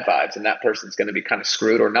or bad vibes, and that person's going to be kind of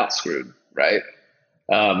screwed or not screwed, right?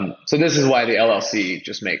 So this is why the LLC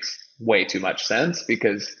just makes way too much sense,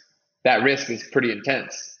 because that risk is pretty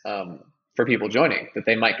intense for people joining, that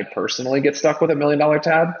they might could personally get stuck with $1 million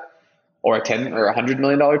tab or a 10 or $100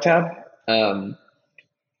 million tab.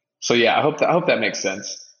 So yeah, I hope that makes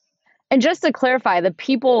sense. And just to clarify,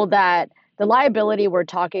 the liability we're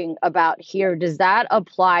talking about here, does that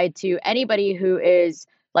apply to anybody who is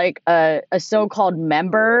like a so-called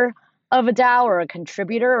member of a DAO or a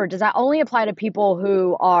contributor, or does that only apply to people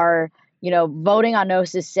who are, voting on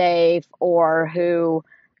Gnosis Safe, or who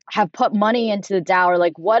have put money into the DAO? Or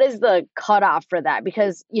like, what is the cutoff for that?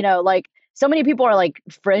 Because, like, so many people are like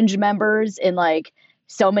fringe members in like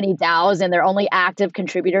so many DAOs, and they're only active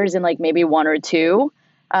contributors in like maybe one or two.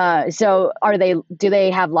 So do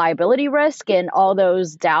they have liability risk in all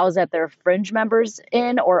those DAOs that they're fringe members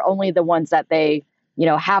in, or only the ones that they,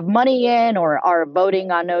 have money in or are voting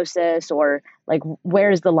on Gnosis, or like,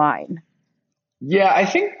 where's the line? Yeah, I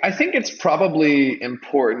think it's probably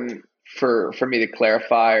important for me to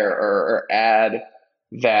clarify or add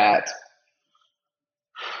that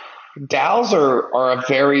DAOs are a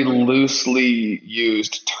very loosely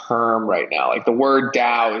used term right now. Like the word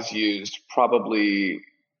DAO is used probably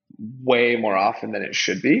way more often than it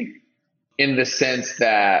should be, in the sense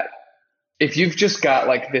that if you've just got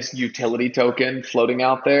like this utility token floating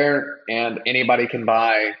out there and anybody can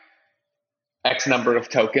buy X number of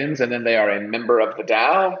tokens and then they are a member of the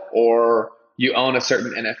DAO, or you own a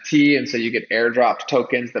certain NFT and so you get airdropped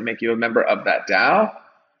tokens that make you a member of that DAO.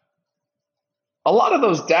 A lot of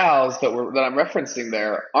those DAOs that I'm referencing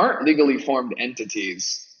there aren't legally formed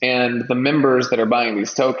entities, and the members that are buying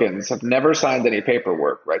these tokens have never signed any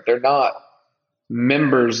paperwork, right? They're not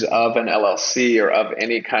members of an LLC or of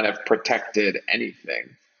any kind of protected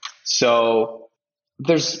anything. So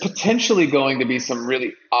there's potentially going to be some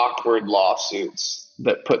really awkward lawsuits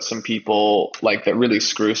that put some people, like, that really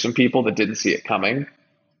screw some people that didn't see it coming,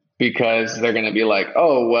 because they're going to be like,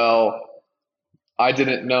 oh, well, I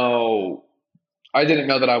didn't know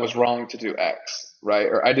that I was wrong to do X, right?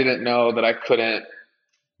 Or I didn't know that I couldn't,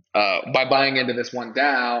 by buying into this one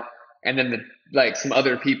DAO, and then some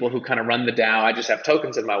other people who kind of run the DAO, I just have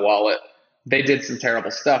tokens in my wallet, they did some terrible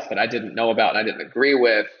stuff that I didn't know about and I didn't agree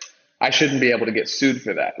with. I shouldn't be able to get sued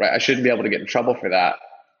for that, right? I shouldn't be able to get in trouble for that.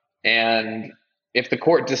 And if the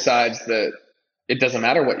court decides that it doesn't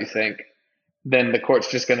matter what you think, then the court's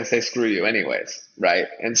just going to say, screw you anyways, right?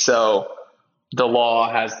 And so the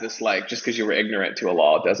law has this, like, just because you were ignorant to a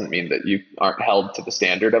law doesn't mean that you aren't held to the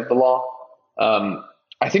standard of the law.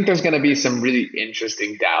 I think there's going to be some really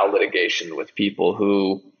interesting DAO litigation with people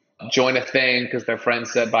who join a thing because their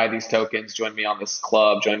friends said, buy these tokens, join me on this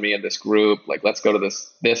club, join me in this group, like, let's go to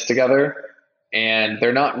this together. And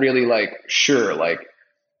they're not really like, sure, like,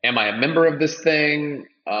 am I a member of this thing?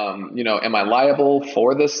 Am I liable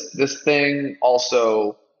for this thing?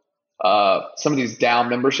 Also, some of these DAO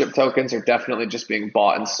membership tokens are definitely just being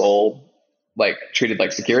bought and sold, like treated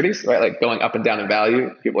like securities, right? Like going up and down in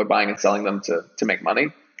value. People are buying and selling them to make money,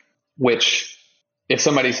 which, if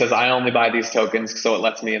somebody says, I only buy these tokens so it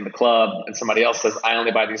lets me in the club, and somebody else says, I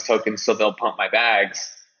only buy these tokens so they'll pump my bags,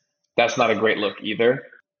 that's not a great look either.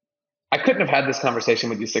 I couldn't have had this conversation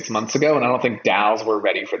with you 6 months ago, and I don't think DAOs were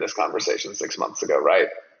ready for this conversation 6 months ago, right?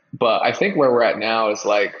 But I think where we're at now is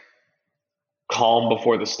like calm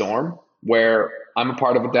before the storm, where I'm a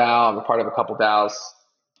part of a DAO, I'm a part of a couple DAOs,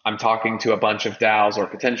 I'm talking to a bunch of DAOs or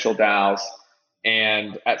potential DAOs,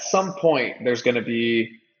 and at some point there's going to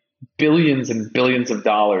be billions and billions of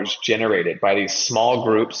dollars generated by these small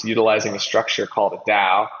groups utilizing a structure called a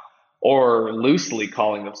DAO, or loosely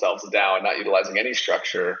calling themselves a DAO and not utilizing any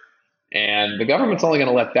structure. And the government's only going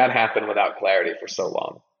to let that happen without clarity for so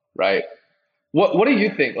long, right? What do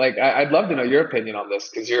you think? Like, I'd love to know your opinion on this,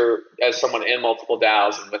 because you're, as someone in multiple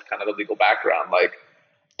DAOs and with kind of the legal background, like,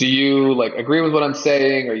 do you like agree with what I'm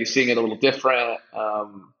saying? Are you seeing it a little different?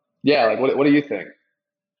 What do you think?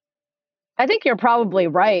 I think you're probably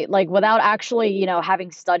right. Like, without actually,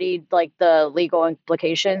 having studied like the legal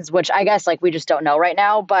implications, which I guess like we just don't know right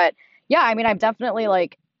now. But yeah, I mean, I'm definitely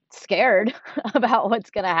like scared about what's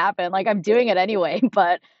gonna happen. Like, I'm doing it anyway,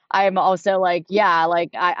 but I'm also like, yeah, like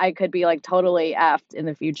I could be like totally effed in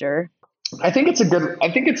the future. I think it's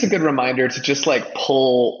a good reminder to just like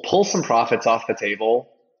pull some profits off the table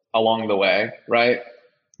along the way, right?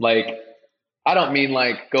 Like, I don't mean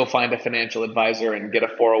like go find a financial advisor and get a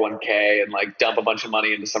 401k and like dump a bunch of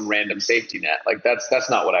money into some random safety net. Like that's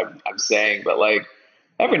not what I'm saying. But like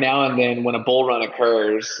every now and then when a bull run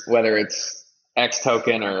occurs, whether it's X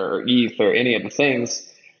token or ETH or any of the things,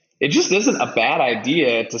 it just isn't a bad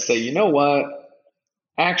idea to say, you know what?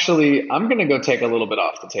 Actually, I'm going to go take a little bit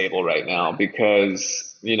off the table right now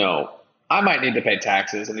because, I might need to pay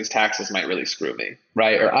taxes and these taxes might really screw me,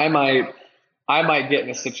 right? Or I might get in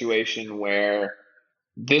a situation where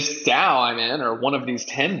this DAO I'm in or one of these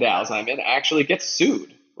 10 DAOs I'm in actually gets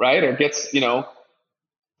sued, right? Or gets,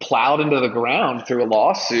 plowed into the ground through a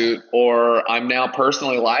lawsuit, or I'm now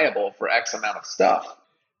personally liable for X amount of stuff.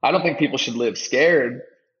 I don't think people should live scared,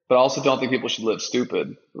 but I also don't think people should live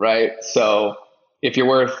stupid, right? So if you're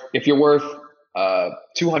worth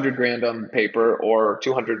 200 grand on paper or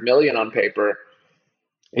 200 million on paper,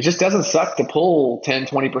 it just doesn't suck to pull 10,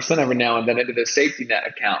 20% every now and then into the safety net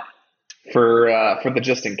account for the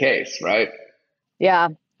just in case, right? Yeah.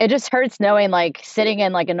 It just hurts knowing like sitting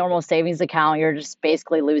in like a normal savings account, you're just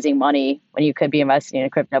basically losing money when you could be investing in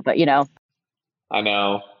crypto. But I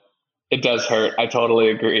know it does hurt. I totally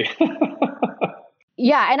agree.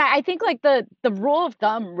 yeah. And I think like the rule of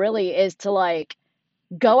thumb really is to like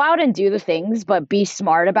go out and do the things, but be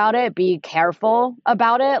smart about it, be careful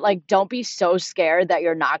about it. Like, don't be so scared that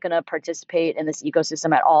you're not going to participate in this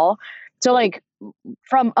ecosystem at all. So, like,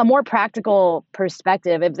 from a more practical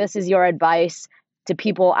perspective, if this is your advice to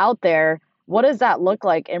people out there, what does that look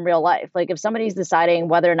like in real life? Like, if somebody's deciding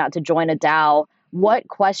whether or not to join a DAO, what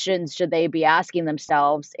questions should they be asking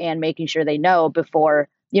themselves and making sure they know before,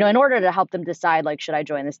 in order to help them decide, like, should I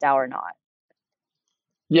join this DAO or not?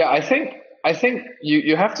 Yeah, I think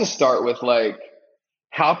you have to start with like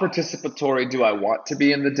how participatory do I want to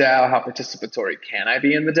be in the DAO? How participatory can I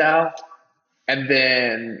be in the DAO? And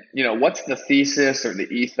then, what's the thesis or the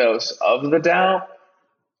ethos of the DAO?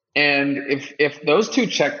 And if those two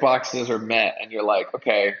check boxes are met and you're like,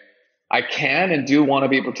 okay, I can and do want to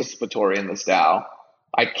be participatory in this DAO.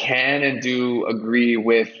 I can and do agree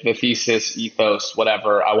with the thesis, ethos,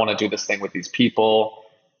 whatever. I want to do this thing with these people.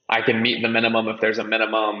 I can meet the minimum if there's a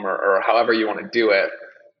minimum or however you want to do it.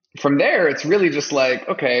 From there, it's really just like,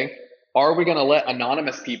 okay, are we going to let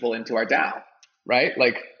anonymous people into our DAO? Right?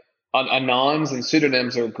 Like anons and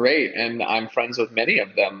pseudonyms are great, and I'm friends with many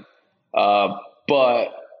of them. But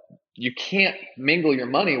you can't mingle your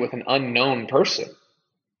money with an unknown person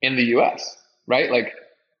in the US, right? Like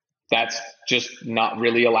that's just not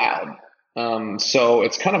really allowed. So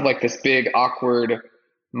it's kind of like this big awkward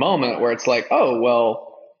moment where it's like, oh, well,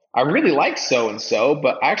 I really like so and so,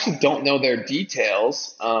 but I actually don't know their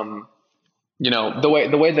details. The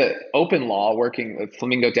way that Open Law, working with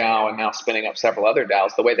Flamingo DAO and now spinning up several other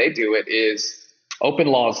DAOs, the way they do it is Open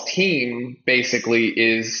Law's team basically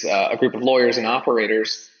is a group of lawyers and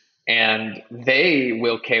operators, and they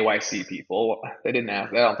will KYC people. I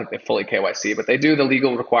don't think they fully KYC, but they do the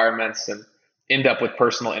legal requirements and end up with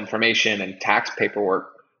personal information and tax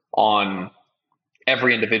paperwork on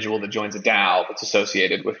every individual that joins a DAO that's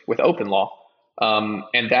associated with Open Law.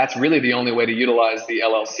 And that's really the only way to utilize the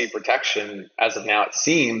LLC protection as of now, it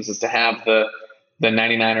seems, is to have the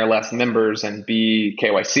 99 or less members and be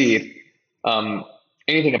KYC.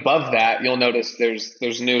 Anything above that, you'll notice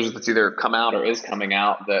there's news that's either come out or is coming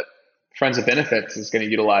out that Friends of Benefits is going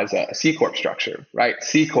to utilize a C Corp structure, right?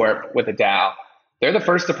 C Corp with a DAO. They're the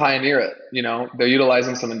first to pioneer it. They're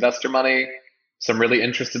utilizing some investor money, some really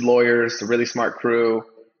interested lawyers, a really smart crew,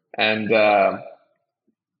 and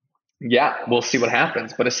yeah, we'll see what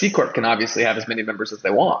happens. But a C Corp can obviously have as many members as they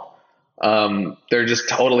want. They're just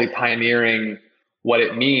totally pioneering what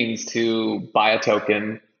it means to buy a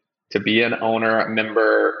token, to be an owner, a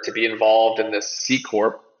member, to be involved in this C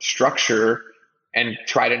Corp structure and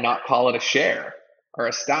try to not call it a share or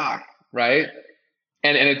a stock, right?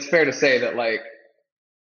 And it's fair to say that like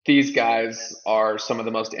these guys are some of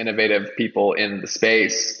the most innovative people in the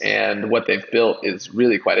space, and what they've built is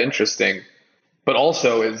really quite interesting, but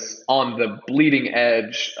also is on the bleeding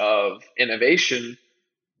edge of innovation,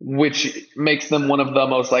 which makes them one of the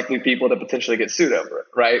most likely people to potentially get sued over it,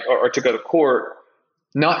 right? Or to go to court,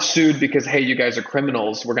 not sued because, hey, you guys are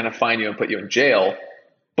criminals, we're going to fine you and put you in jail,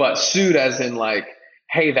 but sued as in like,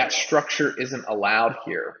 hey, that structure isn't allowed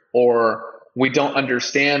here, or we don't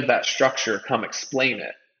understand that structure, come explain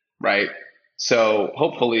it, right? So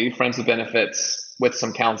hopefully Friends of Benefits with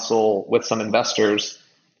some counsel, with some investors,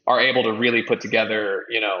 are able to really put together,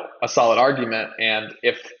 a solid argument. And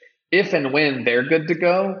if and when they're good to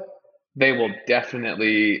go, they will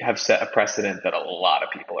definitely have set a precedent that a lot of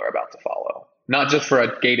people are about to follow. Not just for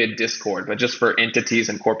a gated Discord, but just for entities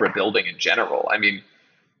and corporate building in general. I mean,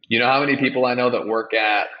 You know how many people I know that work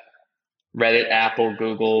at Reddit, Apple,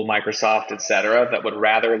 Google, Microsoft, etc., that would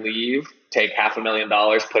rather leave, take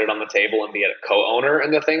 $500,000, put it on the table, and be a co-owner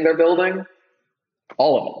in the thing they're building?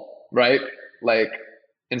 All of them, right? Like,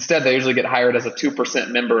 instead, they usually get hired as a 2%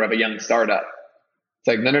 member of a young startup. It's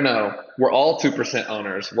like, no, no, no. We're all 2%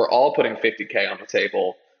 owners. We're all putting 50K on the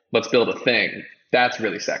table. Let's build a thing. That's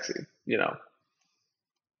really sexy, you know?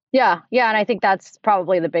 Yeah, yeah, and I think that's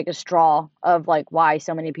probably the biggest draw of like why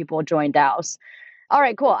so many people join DAOs. All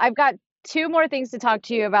right, cool. I've got two more things to talk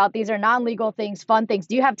to you about. These are non-legal things, fun things.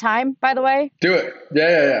 Do you have time, by the way? Do it. Yeah,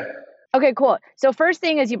 yeah, yeah. Okay, cool. So first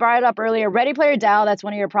thing, as you brought it up earlier, Ready Player DAO, that's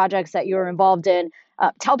one of your projects that you were involved in.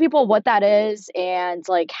 Tell people what that is and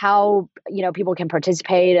like how, people can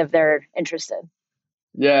participate if they're interested.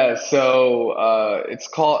 Yeah, so it's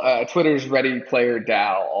called Twitter's Ready Player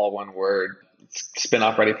DAO, all one word. It's spin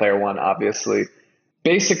off Ready Player One, obviously.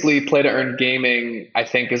 Basically, play to earn gaming, I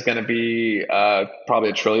think, is going to be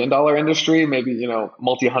probably $1 trillion industry, maybe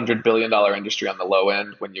multi-$100 billion industry on the low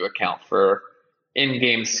end when you account for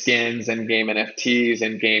in-game skins, in-game NFTs,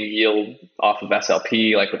 in-game yield off of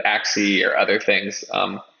SLP, like with Axie or other things.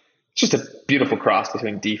 It's just a beautiful cross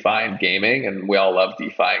between DeFi and gaming, and we all love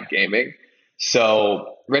DeFi and gaming.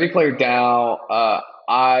 So Ready Player DAO,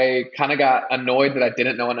 I kind of got annoyed that I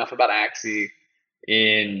didn't know enough about Axie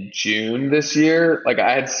in June this year. Like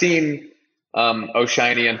I had seen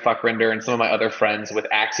O'Shiny and Fuckrender and some of my other friends with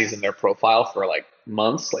Axies in their profile for like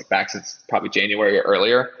months, like back since probably January or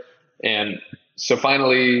earlier. And so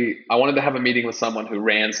finally, I wanted to have a meeting with someone who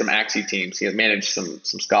ran some Axie teams. He had managed some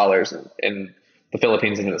scholars in the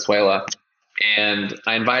Philippines and Venezuela. And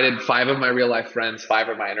I invited 5 of my real life friends, 5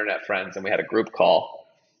 of my internet friends, and we had a group call.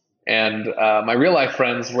 And my real life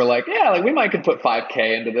friends were like, yeah, like we might could put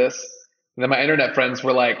 5K into this. And then my internet friends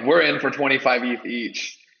were like, we're in for 25 ETH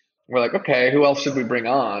each. We're like, okay, who else should we bring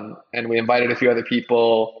on? And we invited a few other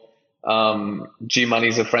people. G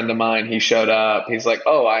Money's a friend of mine. He showed up. He's like,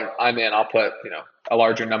 oh, I'm in. I'll put, a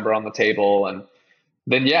larger number on the table. And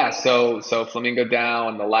then, yeah, so Flamingo DAO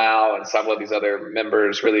and the Lao and several of these other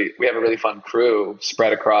members, really, we have a really fun crew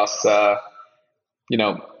spread across,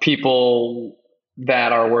 people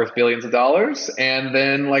that are worth billions of dollars. And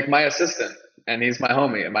then like my assistant, and he's my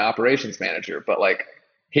homie and my operations manager, but like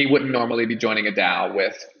he wouldn't normally be joining a DAO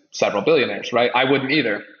with several billionaires, right? I wouldn't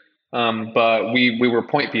either. But we were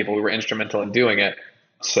point people. We were instrumental in doing it.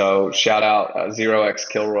 So shout out 0x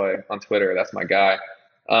Kilroy on Twitter. That's my guy.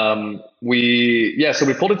 So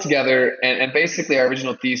we pulled it together, and basically our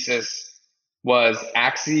original thesis was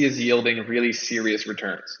Axie is yielding really serious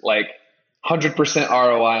returns, like 100%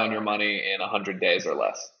 ROI on your money in 100 days or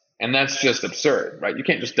less. And that's just absurd, right? You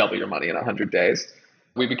can't just double your money in 100 days.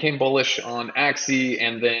 We became bullish on Axie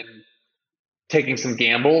and then taking some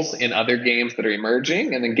gambles in other games that are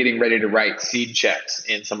emerging and then getting ready to write seed checks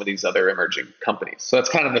in some of these other emerging companies. So that's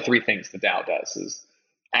kind of the 3 things the DAO does is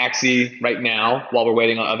Axie right now, while we're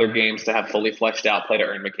waiting on other games to have fully fleshed out play to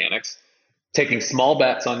earn mechanics, taking small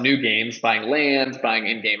bets on new games, buying land, buying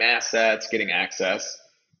in-game assets, getting access,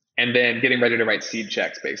 and then getting ready to write seed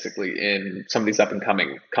checks basically in some of these up and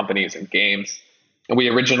coming companies and games. And we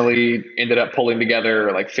originally ended up pulling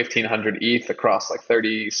together like 1,500 ETH across like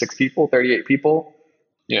 36 people, 38 people.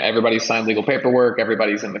 Everybody signed legal paperwork.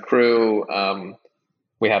 Everybody's in the crew.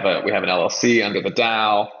 We have an LLC under the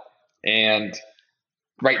DAO. And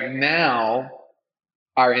right now,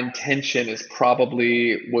 our intention is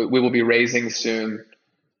probably we will be raising soon.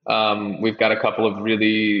 We've got a couple of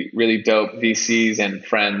really, really dope VCs and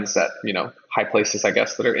friends at, high places, I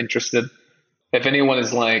guess, that are interested. If anyone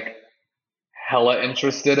is like hella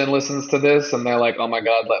interested and listens to this and they're like, oh my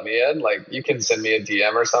God, let me in, like you can send me a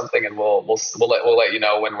DM or something and we'll let you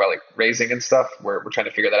know when we're like raising and stuff. We're trying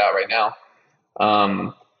to figure that out right now.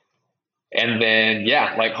 And then,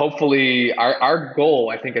 yeah, like hopefully our goal,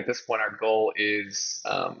 I think at this point, our goal is,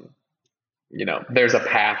 there's a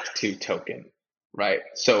path to token, right?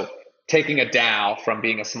 So taking a DAO from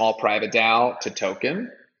being a small private DAO to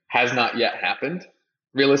token has not yet happened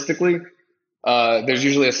realistically. There's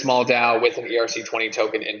usually a small DAO with an ERC20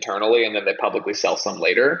 token internally, and then they publicly sell some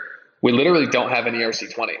later. We literally don't have an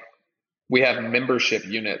ERC20. We have membership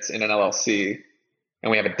units in an LLC,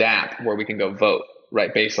 and we have a DApp where we can go vote,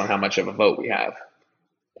 right, based on how much of a vote we have.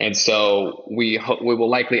 And so we will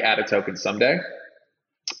likely add a token someday.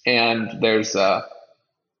 And there's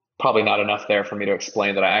probably not enough there for me to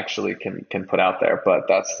explain that I actually can put out there, but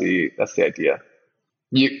that's the idea.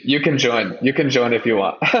 You can join. You can join if you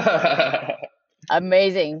want.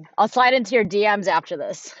 Amazing. I'll slide into your DMs after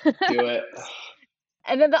this. Do it.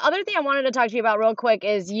 And then the other thing I wanted to talk to you about real quick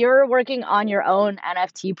is you're working on your own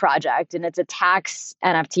NFT project, and it's a tax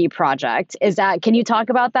NFT project. Can you talk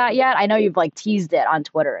about that yet? I know you've like teased it on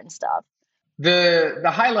Twitter and stuff. The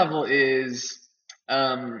high level is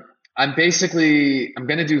I'm going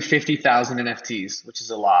to do 50,000 NFTs, which is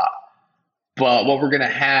a lot. But what we're going to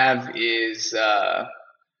have is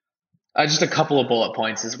just a couple of bullet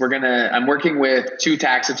points. I'm working with 2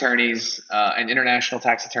 tax attorneys, an international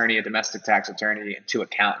tax attorney, a domestic tax attorney, and 2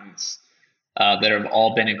 accountants that have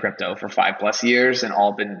all been in crypto for 5+ years and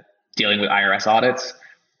all been dealing with IRS audits.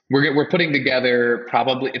 We're putting together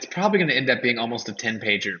it's probably going to end up being almost a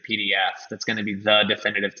 10-pager PDF that's going to be the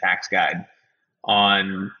definitive tax guide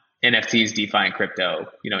on NFTs, DeFi, and crypto,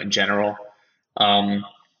 in general.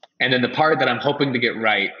 And then the part that I'm hoping to get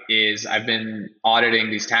right is I've been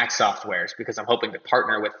auditing these tax softwares because I'm hoping to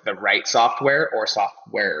partner with the right software or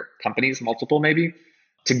software companies, multiple maybe,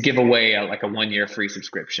 to give away a 1-year free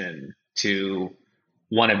subscription to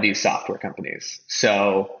one of these software companies.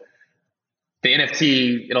 So the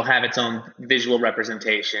NFT, it'll have its own visual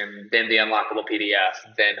representation, then the unlockable PDF,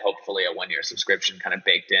 then hopefully a 1-year subscription kind of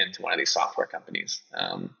baked into one of these software companies.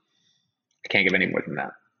 I can't give any more than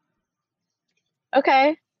that.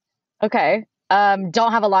 Okay.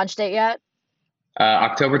 Don't have a launch date yet?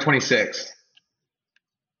 October 26th.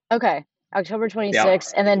 Okay. October 26th. Yep.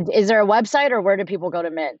 And then is there a website or where do people go to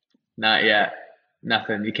mint? Not yet.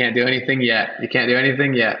 Nothing. You can't do anything yet.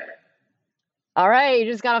 All right. You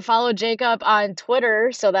just got to follow Jacob on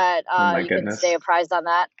Twitter so that you can stay apprised on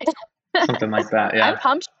that. Something like that. Yeah.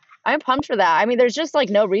 I'm pumped for that. I mean, there's just like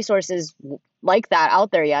no resources like that out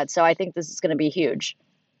there yet. So I think this is going to be huge.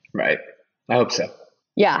 Right. I hope so.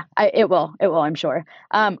 Yeah, it will, I'm sure.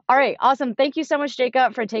 All right, awesome. Thank you so much,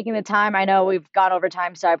 Jacob, for taking the time. I know we've gone over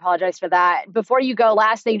time, so I apologize for that. Before you go,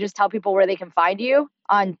 last thing, just tell people where they can find you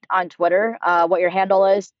on Twitter, what your handle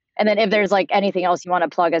is. And then if there's like anything else you want to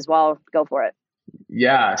plug as well, go for it.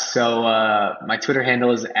 Yeah, so my Twitter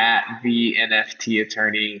handle is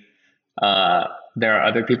 @the_NFT_attorney. There are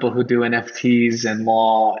other people who do NFTs and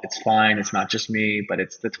law. It's fine. It's not just me, but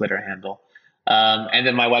it's the Twitter handle. And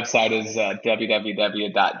then my website is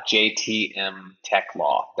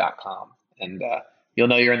www.jtmtechlaw.com. And you'll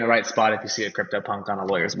know you're in the right spot if you see a CryptoPunk on a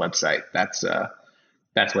lawyer's website. That's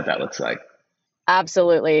what that looks like.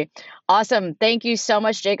 Absolutely. Awesome. Thank you so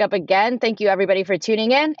much, Jacob. Again, thank you everybody for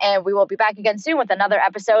tuning in. And we will be back again soon with another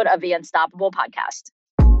episode of the Unstoppable Podcast.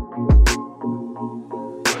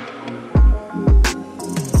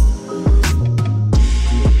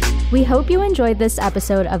 We hope you enjoyed this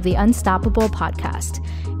episode of the Unstoppable Podcast.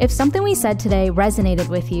 If something we said today resonated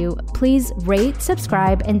with you, please rate,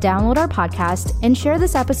 subscribe, and download our podcast and share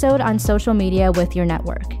this episode on social media with your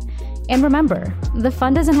network. And remember, the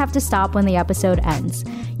fun doesn't have to stop when the episode ends.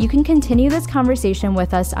 You can continue this conversation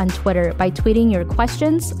with us on Twitter by tweeting your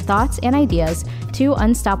questions, thoughts, and ideas to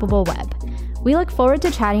Unstoppable Web. We look forward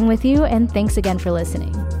to chatting with you, and thanks again for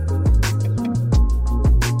listening.